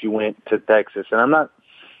down if you went to Texas. And I'm not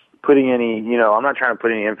putting any, I'm not trying to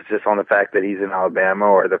put any emphasis on the fact that he's in Alabama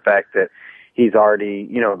or the fact that he's already,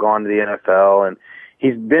 gone to the NFL, and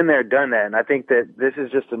he's been there, done that. And I think that this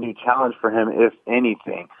is just a new challenge for him, if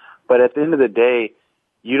anything. But at the end of the day,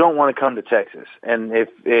 you don't want to come to Texas. And if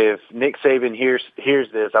Nick Saban hears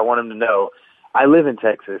this, I want him to know, I live in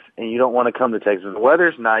Texas, and you don't want to come to Texas. The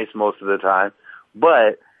weather's nice most of the time,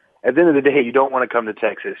 but at the end of the day, you don't want to come to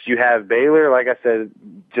Texas. You have Baylor, like I said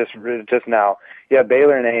just now. You have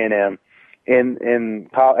Baylor and A&M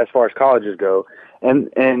as far as colleges go,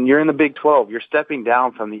 and you're in the Big 12. You're stepping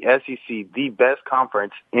down from the SEC, the best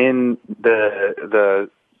conference in the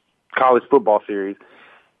college football series,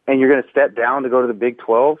 and you're going to step down to go to the Big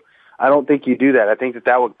 12. I don't think you do that. I think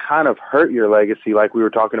that would kind of hurt your legacy, like we were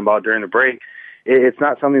talking about during the break. It's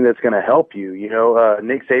not something that's going to help you.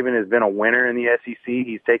 Nick Saban has been a winner in the SEC.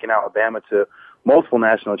 He's taken Alabama to multiple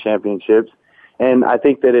national championships. And I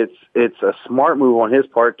think that it's a smart move on his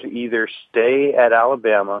part to either stay at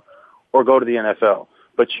Alabama or go to the NFL.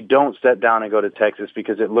 But you don't step down and go to Texas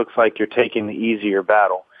because it looks like you're taking the easier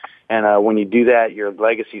battle. And when you do that, your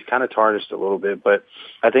legacy's kind of tarnished a little bit. But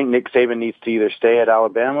I think Nick Saban needs to either stay at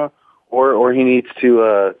Alabama or he needs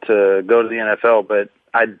to go to the NFL. But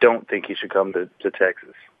I don't think he should come to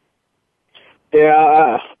Texas.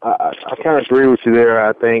 Yeah, I kind of agree with you there.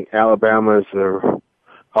 I think Alabama is a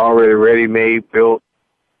already ready-made, built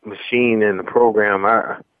machine in the program.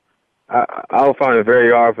 I'll find it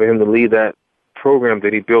very hard for him to leave that program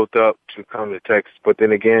that he built up to come to Texas. But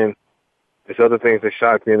then again, there's other things that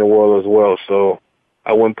shock me in the world as well, so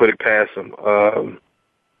I wouldn't put it past him.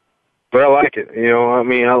 But I like it.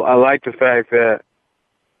 I like the fact that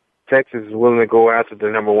Texas is willing to go after the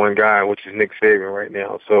number one guy, which is Nick Saban right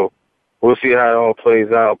now. So we'll see how it all plays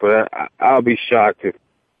out. But I'll be shocked if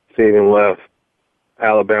Saban left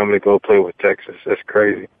Alabama to go play with Texas. That's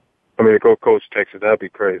crazy. To go coach Texas, that'd be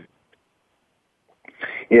crazy.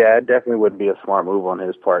 Yeah, it definitely wouldn't be a smart move on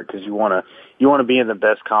his part because you want to be in the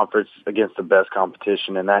best conference against the best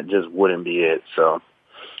competition, and that just wouldn't be it. So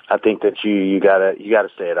I think that you gotta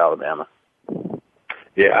stay at Alabama.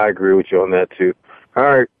 Yeah, I agree with you on that too. All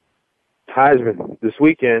right, Heisman this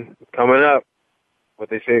weekend coming up. What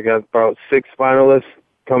they say, got about 6 finalists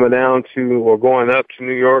coming down to or going up to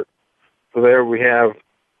New York. So there we have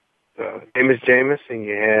Jameis, and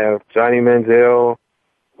you have Johnny Manziel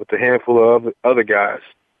with a handful of other guys.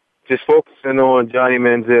 Just focusing on Johnny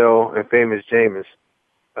Manziel and famous Jameis.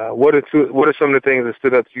 What are some of the things that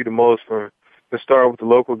stood out to you the most from the start with the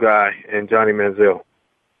local guy and Johnny Manziel?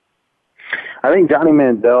 I think Johnny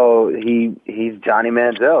Manziel, he's Johnny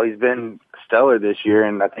Manziel. He's been stellar this year,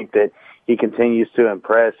 and I think that he continues to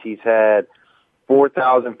impress. He's had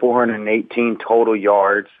 4,418 total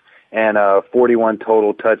yards and 41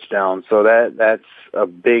 total touchdowns. So that's a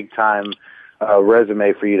big-time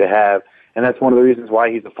resume for you to have, and that's one of the reasons why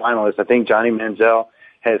he's a finalist. I think Johnny Manziel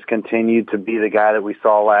has continued to be the guy that we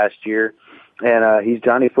saw last year, and he's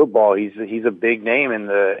Johnny Football. He's a big name in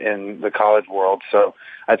the college world. So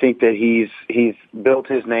I think that he's built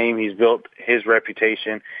his name, he's built his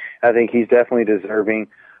reputation. I think he's definitely deserving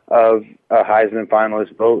of a Heisman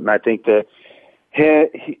finalist vote, and I think that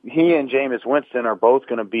he and Jameis Winston are both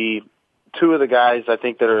going to be two of the guys I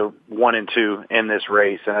think that are 1 and 2 in this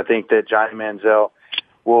race, and I think that Johnny Manziel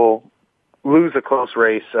will lose a close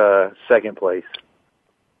race, second place.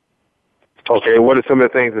 Okay, what are some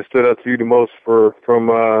of the things that stood out to you the most from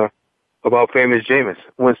about famous Jameis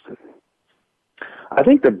Winston? I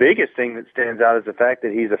think the biggest thing that stands out is the fact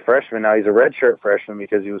that he's a freshman. Now, he's a redshirt freshman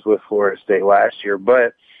because he was with Florida State last year.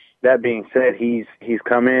 But that being said, he's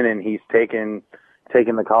come in and he's taken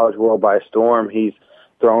the college world by storm. He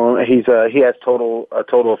has a total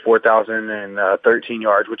of 4,013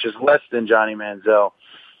 yards, which is less than Johnny Manziel,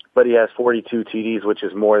 but he has 42 TDs, which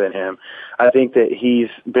is more than him. I think that he's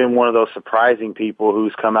been one of those surprising people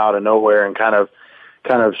who's come out of nowhere and kind of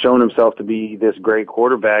shown himself to be this great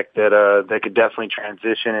quarterback that could definitely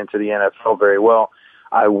transition into the NFL very well.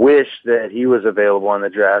 I wish that he was available in the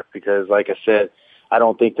draft because, like I said, I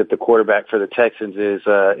don't think that the quarterback for the Texans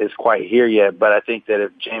is quite here yet. But I think that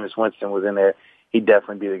if Jameis Winston was in there, he'd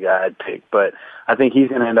definitely be the guy I'd pick. But I think he's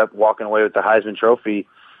going to end up walking away with the Heisman Trophy,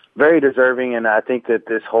 very deserving. And I think that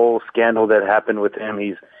this whole scandal that happened with him,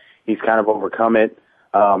 he's kind of overcome it.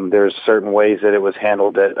 There's certain ways that it was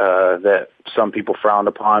handled that some people frowned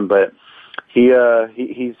upon, but he's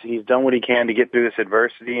done what he can to get through this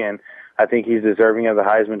adversity, and I think he's deserving of the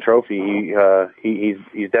Heisman Trophy.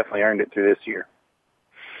 He's definitely earned it through this year.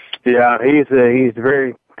 Yeah, he's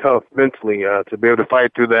very tough mentally to be able to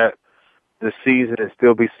fight through that this season and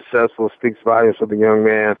still be successful. Speaks volumes for the young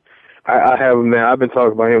man. I have him now. I've been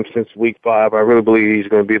talking about him since week 5. I really believe he's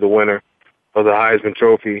going to be the winner of the Heisman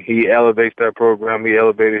Trophy. He elevates that program. He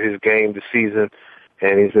elevated his game this season,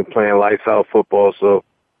 and he's been playing lights-out football. So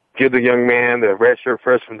give the young man the redshirt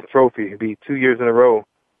freshman trophy. It'll be 2 years in a row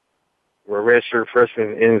where a redshirt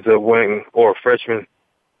freshman ends up winning, or a freshman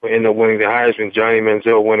will end up winning the Heisman. Johnny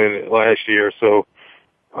Manziel winning it last year. So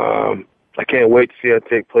I can't wait to see that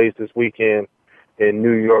take place this weekend in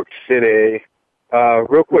New York City.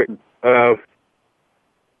 Real quick,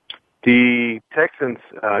 the Texans,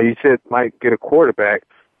 you said, might get a quarterback.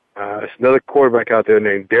 There's another quarterback out there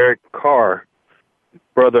named Derek Carr,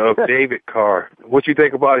 brother of David Carr. What you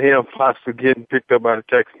think about him possibly getting picked up by the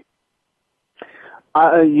Texans?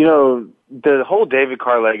 The whole David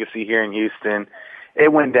Carr legacy here in Houston,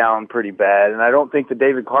 it went down pretty bad. And I don't think that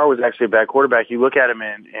David Carr was actually a bad quarterback. You look at him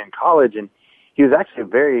in college, and he was actually a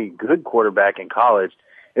very good quarterback in college.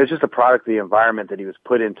 It was just a product of the environment that he was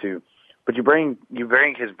put into. But you bring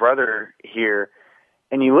his brother here,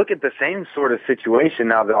 and you look at the same sort of situation.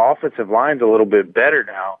 Now, the offensive line's a little bit better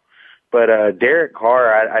now, but Derek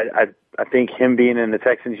Carr, I think him being in the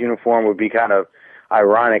Texans uniform would be kind of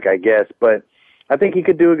ironic, I guess. But I think he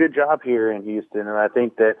could do a good job here in Houston, and I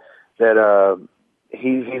think that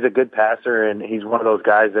he's a good passer, and he's one of those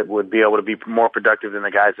guys that would be able to be more productive than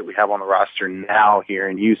the guys that we have on the roster now here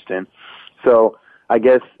in Houston. So I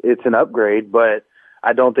guess it's an upgrade, but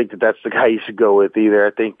I don't think that that's the guy you should go with either. I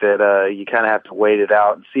think that you kind of have to wait it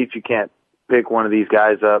out and see if you can't pick one of these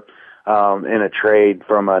guys up in a trade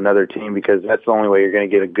from another team, because that's the only way you're going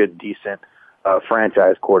to get a good, decent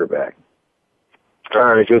franchise quarterback. All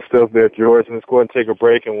right, good stuff there, George. Let's go ahead and take a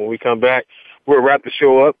break, and when we come back, we'll wrap the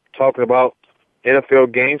show up talking about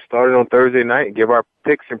NFL games starting on Thursday night and give our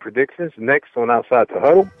picks and predictions. Next on Outside the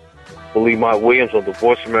Huddle, Lee Mott Williams on the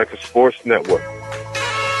Voice America Sports Network.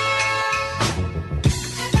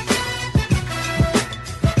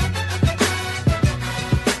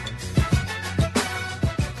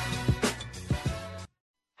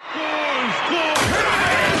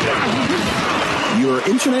 Your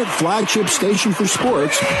internet flagship station for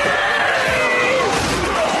sports.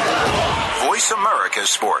 Voice America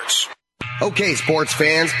Sports. Okay, sports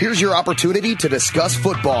fans, here's your opportunity to discuss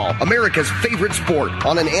football, America's favorite sport.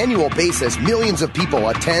 On an annual basis, millions of people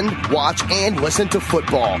attend, watch, and listen to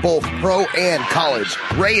football, both pro and college.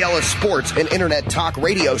 Ray Ellis Sports, an internet talk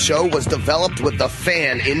radio show, was developed with the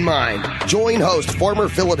fan in mind. Join host, former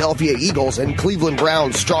Philadelphia Eagles and Cleveland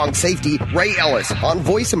Browns strong safety Ray Ellis on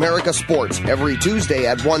Voice America Sports every Tuesday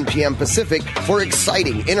at 1 p.m. Pacific for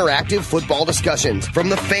exciting, interactive football discussions from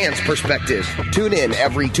the fans' perspective. Tune in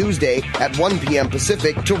every Tuesday at 1 p.m.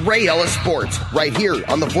 Pacific to Ray Ellis Sports right here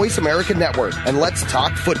on the Voice America Network, and let's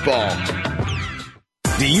talk football.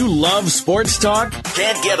 Do you love sports talk?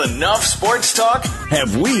 Can't get enough sports talk?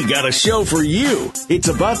 Have we got a show for you? It's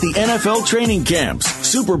about the NFL training camps,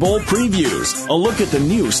 Super Bowl previews, a look at the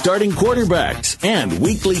new starting quarterbacks, and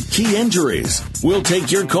weekly key injuries. We'll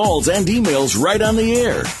take your calls and emails right on the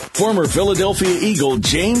air. Former Philadelphia Eagle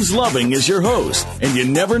James Loving is your host, and you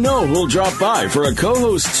never know who'll drop by for a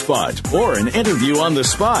co-host spot or an interview on the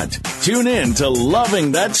spot. Tune in to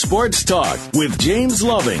Loving That Sports Talk with James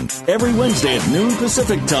Loving every Wednesday at noon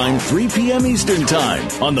Pacific Time, 3 p.m. Eastern Time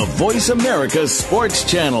on the Voice America Sports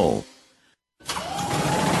Channel. The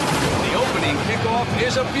opening kickoff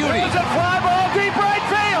is a beauty. It's a fly ball deep right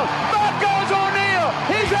field. Back goes O'Neal.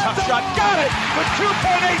 He's out. Jump shot, got it with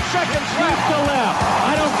 2.8 seconds left. To left.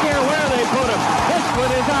 I don't care where they put him. This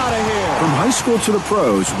one is out of here. From high school to the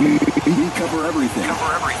pros, we cover everything.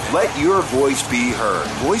 Let your voice be heard.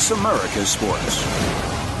 Voice America Sports.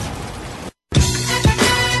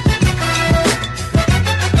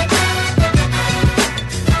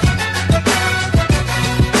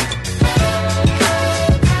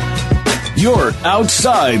 You're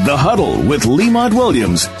outside the huddle with Lemont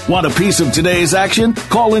Williams. Want a piece of today's action?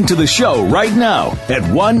 Call into the show right now at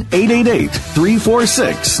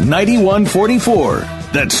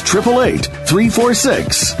 1-888-346-9144. That's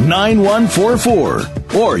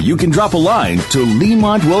 888-346-9144. Or you can drop a line to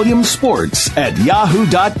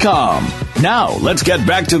LemontWilliamsSports@yahoo.com. Now, let's get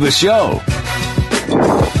back to the show.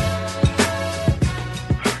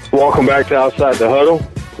 Welcome back to Outside the Huddle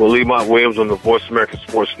with Lemont Williams on the Voice America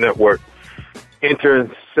Sports Network. Entering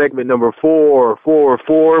segment number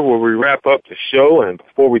 444, where we wrap up the show. And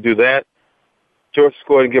before we do that, George, let's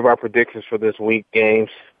go ahead and give our predictions for this week games.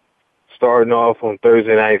 Starting off on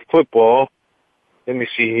Thursday Night Football. Let me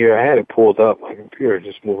see here. I had it pulled up. My computer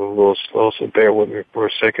just moving a little slow, so bear with me for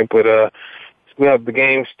a second. But we have the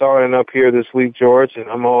game starting up here this week, George, and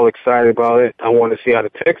I'm all excited about it. I want to see how the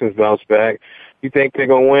Texans bounce back. You think they're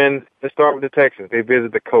going to win? Let's start with the Texans. They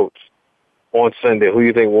visit the Colts on Sunday. Who do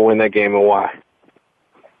you think will win that game and why?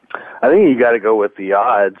 I think you got to go with the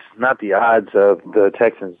odds, not the odds of the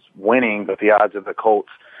Texans winning, but the odds of the Colts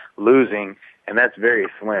losing, and that's very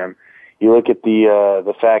slim. You look at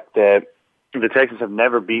the fact that the Texans have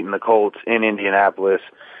never beaten the Colts in Indianapolis,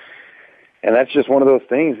 and that's just one of those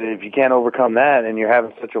things. If you can't overcome that and you're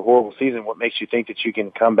having such a horrible season, what makes you think that you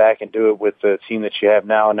can come back and do it with the team that you have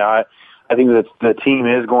now? Now, I think that the team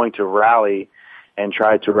is going to rally and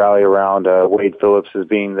try to rally around Wade Phillips as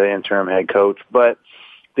being the interim head coach, but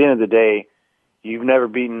at the end of the day, you've never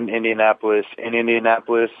beaten Indianapolis in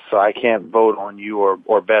Indianapolis, so I can't vote on you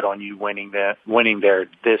or bet on you winning there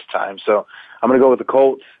this time. So I'm going to go with the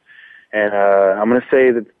Colts, and I'm going to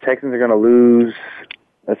say that the Texans are going to lose,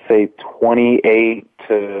 let's say 28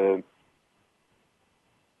 to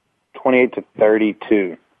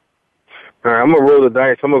 32. All right, I'm going to roll the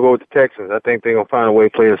dice. I'm going to go with the Texans. I think they're going to find a way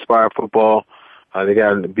to play inspired football. They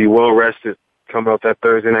got to be well rested coming off that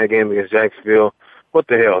Thursday night game against Jacksonville. What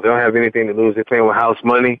the hell? They don't have anything to lose. They're playing with house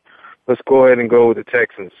money. Let's go ahead and go with the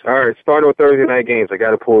Texans. All right, starting with Thursday night games. I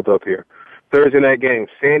got it pulled up here. Thursday night games.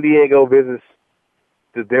 San Diego visits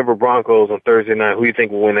the Denver Broncos on Thursday night. Who do you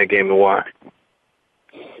think will win that game and why?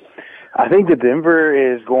 I think that Denver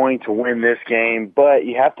is going to win this game, but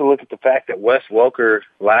you have to look at the fact that Wes Welker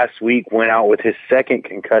last week went out with his second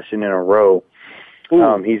concussion in a row.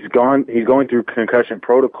 He's going through concussion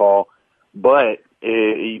protocol, but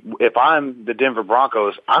if I'm the Denver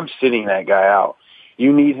Broncos, I'm sitting that guy out.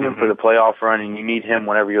 You need him for the playoff run, and you need him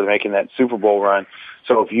whenever you're making that Super Bowl run.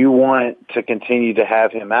 So if you want to continue to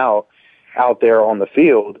have him out there on the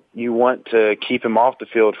field, you want to keep him off the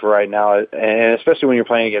field for right now, and especially when you're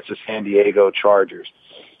playing against the San Diego Chargers.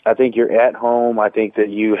 I think you're at home. I think that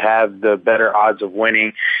you have the better odds of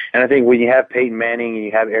winning. And I think when you have Peyton Manning and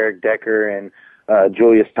you have Eric Decker and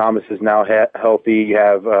Julius Thomas is now healthy, you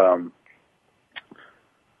have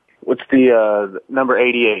what's the number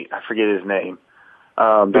 88? I forget his name.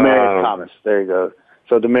 Demaryius Thomas. There you go.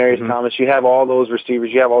 So Demaryius Thomas, you have all those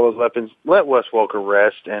receivers, you have all those weapons. Let Wes Welker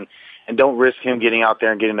rest and don't risk him getting out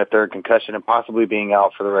there and getting a third concussion and possibly being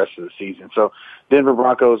out for the rest of the season. So Denver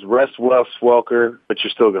Broncos, rest Wes Welker, but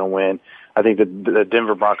you're still going to win. I think the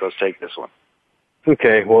Denver Broncos take this one.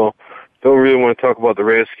 Okay, well, don't really want to talk about the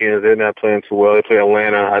Redskins. They're not playing too well. They play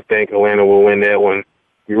Atlanta. I think Atlanta will win that one.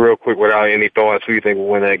 Be real quick without any thoughts. Who do you think will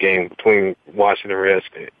win that game between Washington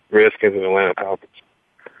Redskins and Atlanta Falcons?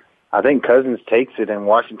 I think Cousins takes it, and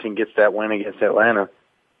Washington gets that win against Atlanta.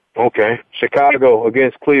 Okay. Chicago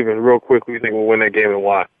against Cleveland. Real quick, who do you think will win that game and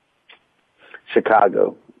why?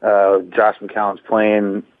 Chicago. Josh McCown's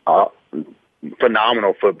playing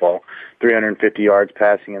phenomenal football. 350 yards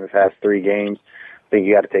passing in the past 3 games. I think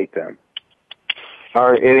you got to take them.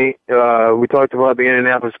 All right, Eddie. We talked about the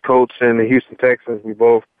Indianapolis Colts and the Houston Texans. We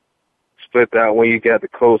both split that one. You got the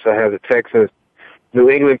Colts. I have the Texans. New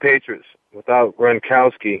England Patriots, without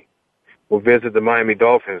Gronkowski, will visit the Miami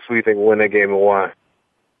Dolphins. Who do you think will win that game and why?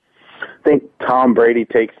 I think Tom Brady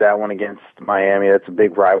takes that one against Miami. That's a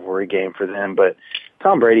big rivalry game for them, but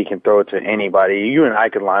Tom Brady can throw it to anybody. You and I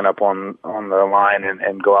could line up on the line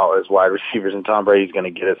and go out as wide receivers, and Tom Brady's going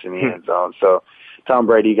to get us in the end zone. So Tom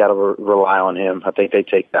Brady, you got to rely on him. I think they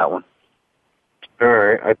take that one. All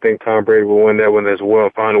right. I think Tom Brady will win that one as well.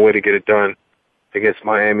 Find a way to get it done against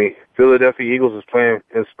Miami. Philadelphia Eagles is playing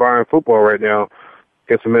inspiring football right now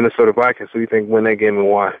against the Minnesota Vikings. Who do you think win that game and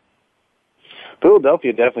why?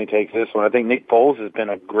 Philadelphia definitely takes this one. I think Nick Foles has been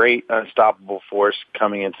a great unstoppable force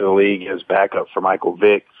coming into the league as backup for Michael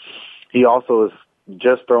Vick. He also has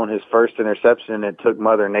just thrown his first interception, and it took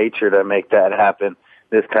Mother Nature to make that happen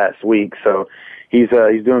this past week. So he's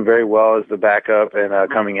doing very well as the backup and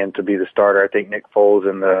coming in to be the starter. I think Nick Foles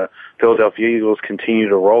and the Philadelphia Eagles continue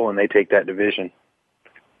to roll, and they take that division.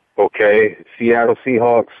 Okay, Seattle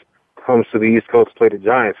Seahawks comes to the East Coast to play the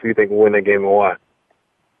Giants. Who do you think will win that game and why?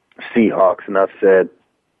 Seahawks, enough said.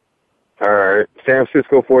 All right. San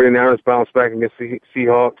Francisco 49ers bounce back against the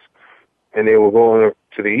Seahawks, and they will go on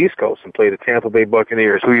to the East Coast and play the Tampa Bay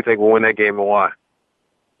Buccaneers. Who do you think will win that game and why?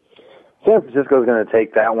 San Francisco is going to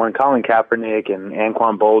take that one. Colin Kaepernick and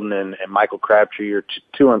Anquan Bolden and Michael Crabtree are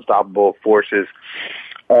two unstoppable forces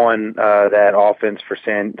on that offense for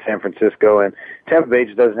San Francisco, and Tampa Bay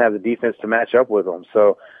just doesn't have the defense to match up with them.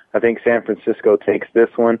 So I think San Francisco takes this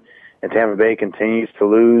one, and Tampa Bay continues to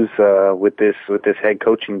lose with this head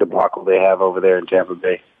coaching debacle they have over there in Tampa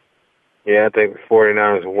Bay. Yeah, I think the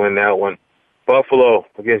 49ers will win that one. Buffalo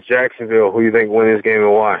against Jacksonville. Who do you think will win this game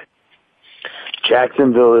and why?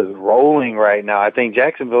 Jacksonville is rolling right now. I think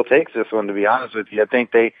Jacksonville takes this one, to be honest with you. I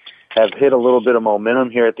think they have hit a little bit of momentum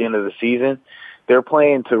here at the end of the season. They're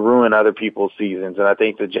playing to ruin other people's seasons, and I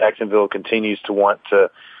think that Jacksonville continues to want to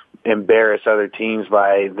embarrass other teams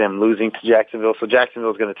by them losing to Jacksonville. So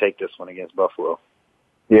Jacksonville's going to take this one against Buffalo.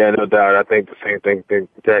 Yeah, no doubt. I think the same thing. I think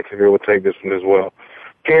Jacksonville will take this one as well.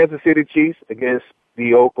 Kansas City Chiefs against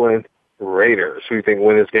the Oakland Raiders. Who do you think will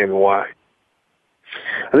win this game and why?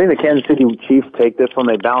 I think the Kansas City Chiefs take this one.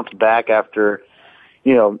 They bounce back after,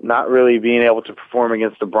 not really being able to perform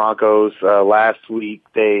against the Broncos. Last week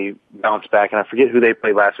they bounced back, and I forget who they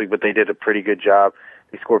played last week, but they did a pretty good job.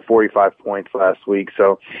 They scored 45 points last week.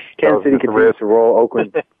 So Kansas City continues to roll.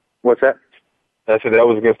 Oakland, what's that? I said that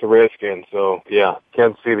was against the Redskins. So, yeah,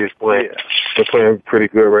 Kansas City is playing. Yeah. They're playing pretty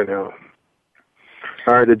good right now.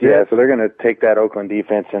 All right, so they're going to take that Oakland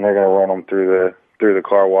defense and they're going to run them through the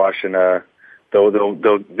car wash, and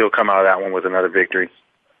they'll come out of that one with another victory.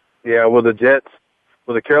 Yeah, will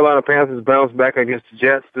the Carolina Panthers bounce back against the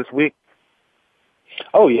Jets this week?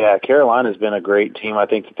 Oh, yeah, Carolina's been a great team. I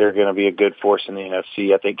think that they're going to be a good force in the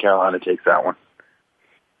NFC. I think Carolina takes that one.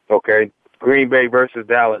 Okay, Green Bay versus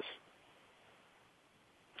Dallas.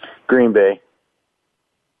 Green Bay.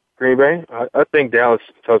 Green Bay? I think Dallas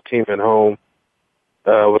is a tough team at home.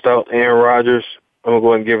 Without Aaron Rodgers, I'm going to go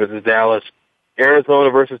ahead and give it to Dallas. Arizona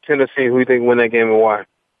versus Tennessee. Who do you think win that game and why?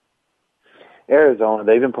 Arizona.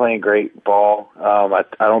 They've been playing great ball. I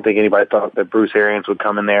don't think anybody thought that Bruce Arians would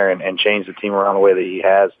come in there and change the team around the way that he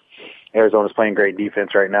has. Arizona's playing great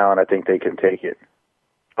defense right now, and I think they can take it.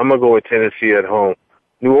 I'm going to go with Tennessee at home.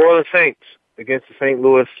 New Orleans Saints against the St.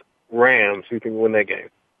 Louis Rams. Who do you think will win that game?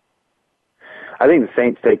 I think the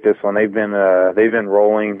Saints take this one. They've been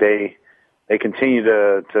rolling. They continue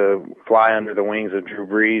to fly under the wings of Drew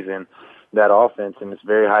Brees and that offense, and it's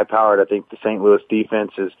very high-powered. I think the St. Louis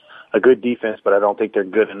defense is a good defense, but I don't think they're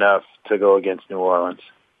good enough to go against New Orleans.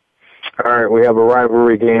 All right, we have a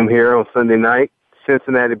rivalry game here on Sunday night.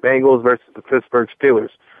 Cincinnati Bengals versus the Pittsburgh Steelers.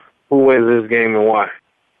 Who wins this game and why?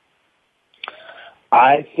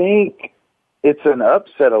 I think it's an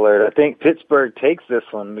upset alert. I think Pittsburgh takes this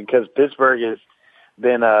one because Pittsburgh has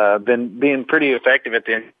been being pretty effective at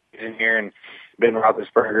the end of the year, and Ben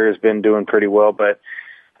Roethlisberger has been doing pretty well, but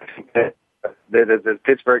I think that the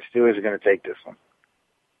Pittsburgh Steelers are going to take this one.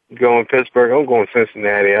 Going Pittsburgh. I'm going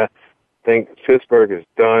Cincinnati. I think Pittsburgh is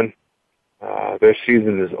done. Their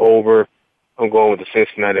season is over. I'm going with the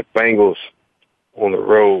Cincinnati Bengals on the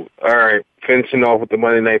road. All right, finishing off with the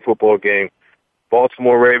Monday Night Football game.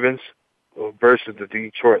 Baltimore Ravens versus the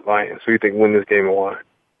Detroit Lions. Who do you think win this game and why?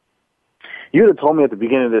 You would have told me at the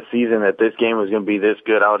beginning of this season that this game was going to be this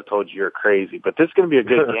good. I would have told you you're crazy. But this is going to be a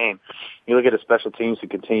good game. You look at the special teams who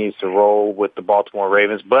continues to roll with the Baltimore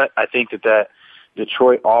Ravens. But I think that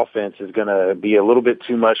Detroit offense is going to be a little bit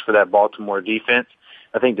too much for that Baltimore defense.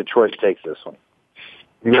 I think Detroit takes this one.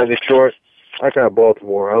 You got Detroit? I got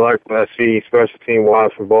Baltimore. I like what I see special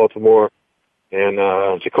team-wise from Baltimore.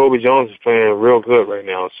 And Jacoby Jones is playing real good right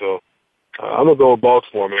now. So I'm going to go with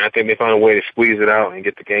Baltimore, man. I think they find a way to squeeze it out and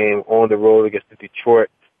get the game on the road against the Detroit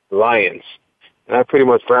Lions. And that pretty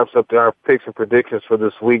much wraps up our picks and predictions for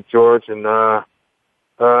this week, George. And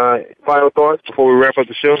final thoughts before we wrap up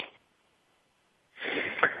the show?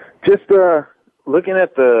 Just looking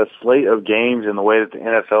at the slate of games and the way that the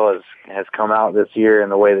NFL has come out this year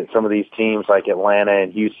and the way that some of these teams like Atlanta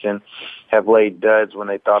and Houston have laid duds when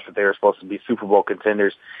they thought that they were supposed to be Super Bowl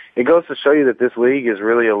contenders, it goes to show you that this league is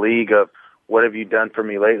really a league of what have you done for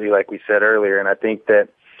me lately, like we said earlier. And I think that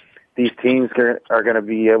these teams are going to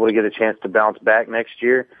be able to get a chance to bounce back next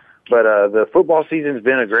year. But the football season's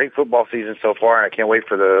been a great football season so far, and I can't wait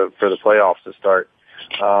for the playoffs to start.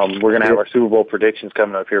 We're going to have our Super Bowl predictions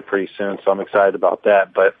coming up here pretty soon, so I'm excited about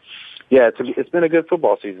that. But, yeah, it's been a good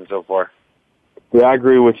football season so far. Yeah, I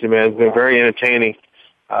agree with you, man. It's been very entertaining.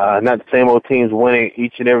 Not the same old teams winning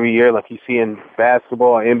each and every year like you see in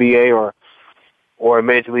basketball or NBA or in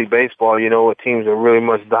Major League Baseball, you know, where teams are really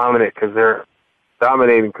much dominant because they're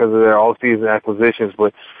dominating because of their all-season acquisitions.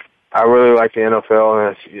 But I really like the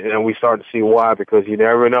NFL, and we start to see why, because you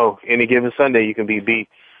never know. Any given Sunday you can be beat.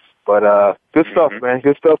 But good stuff, man.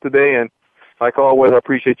 Good stuff today. And like always, I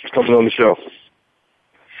appreciate you coming on the show.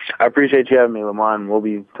 I appreciate you having me, Lamont. We'll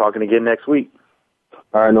be talking again next week.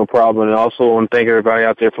 All right, no problem. And also, I want to thank everybody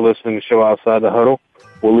out there for listening to the show Outside the Huddle.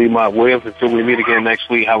 We'll leave Mike Williams until we meet again next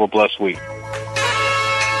week. Have a blessed week.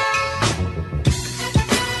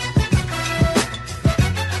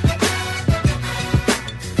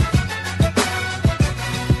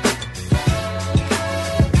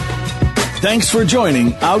 Thanks for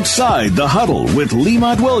joining Outside the Huddle with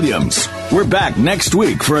Lemont Williams. We're back next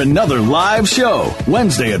week for another live show,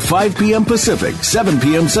 Wednesday at 5 p.m. Pacific, 7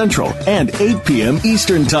 p.m. Central, and 8 p.m.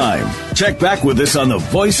 Eastern Time. Check back with us on the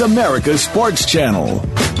Voice America Sports Channel.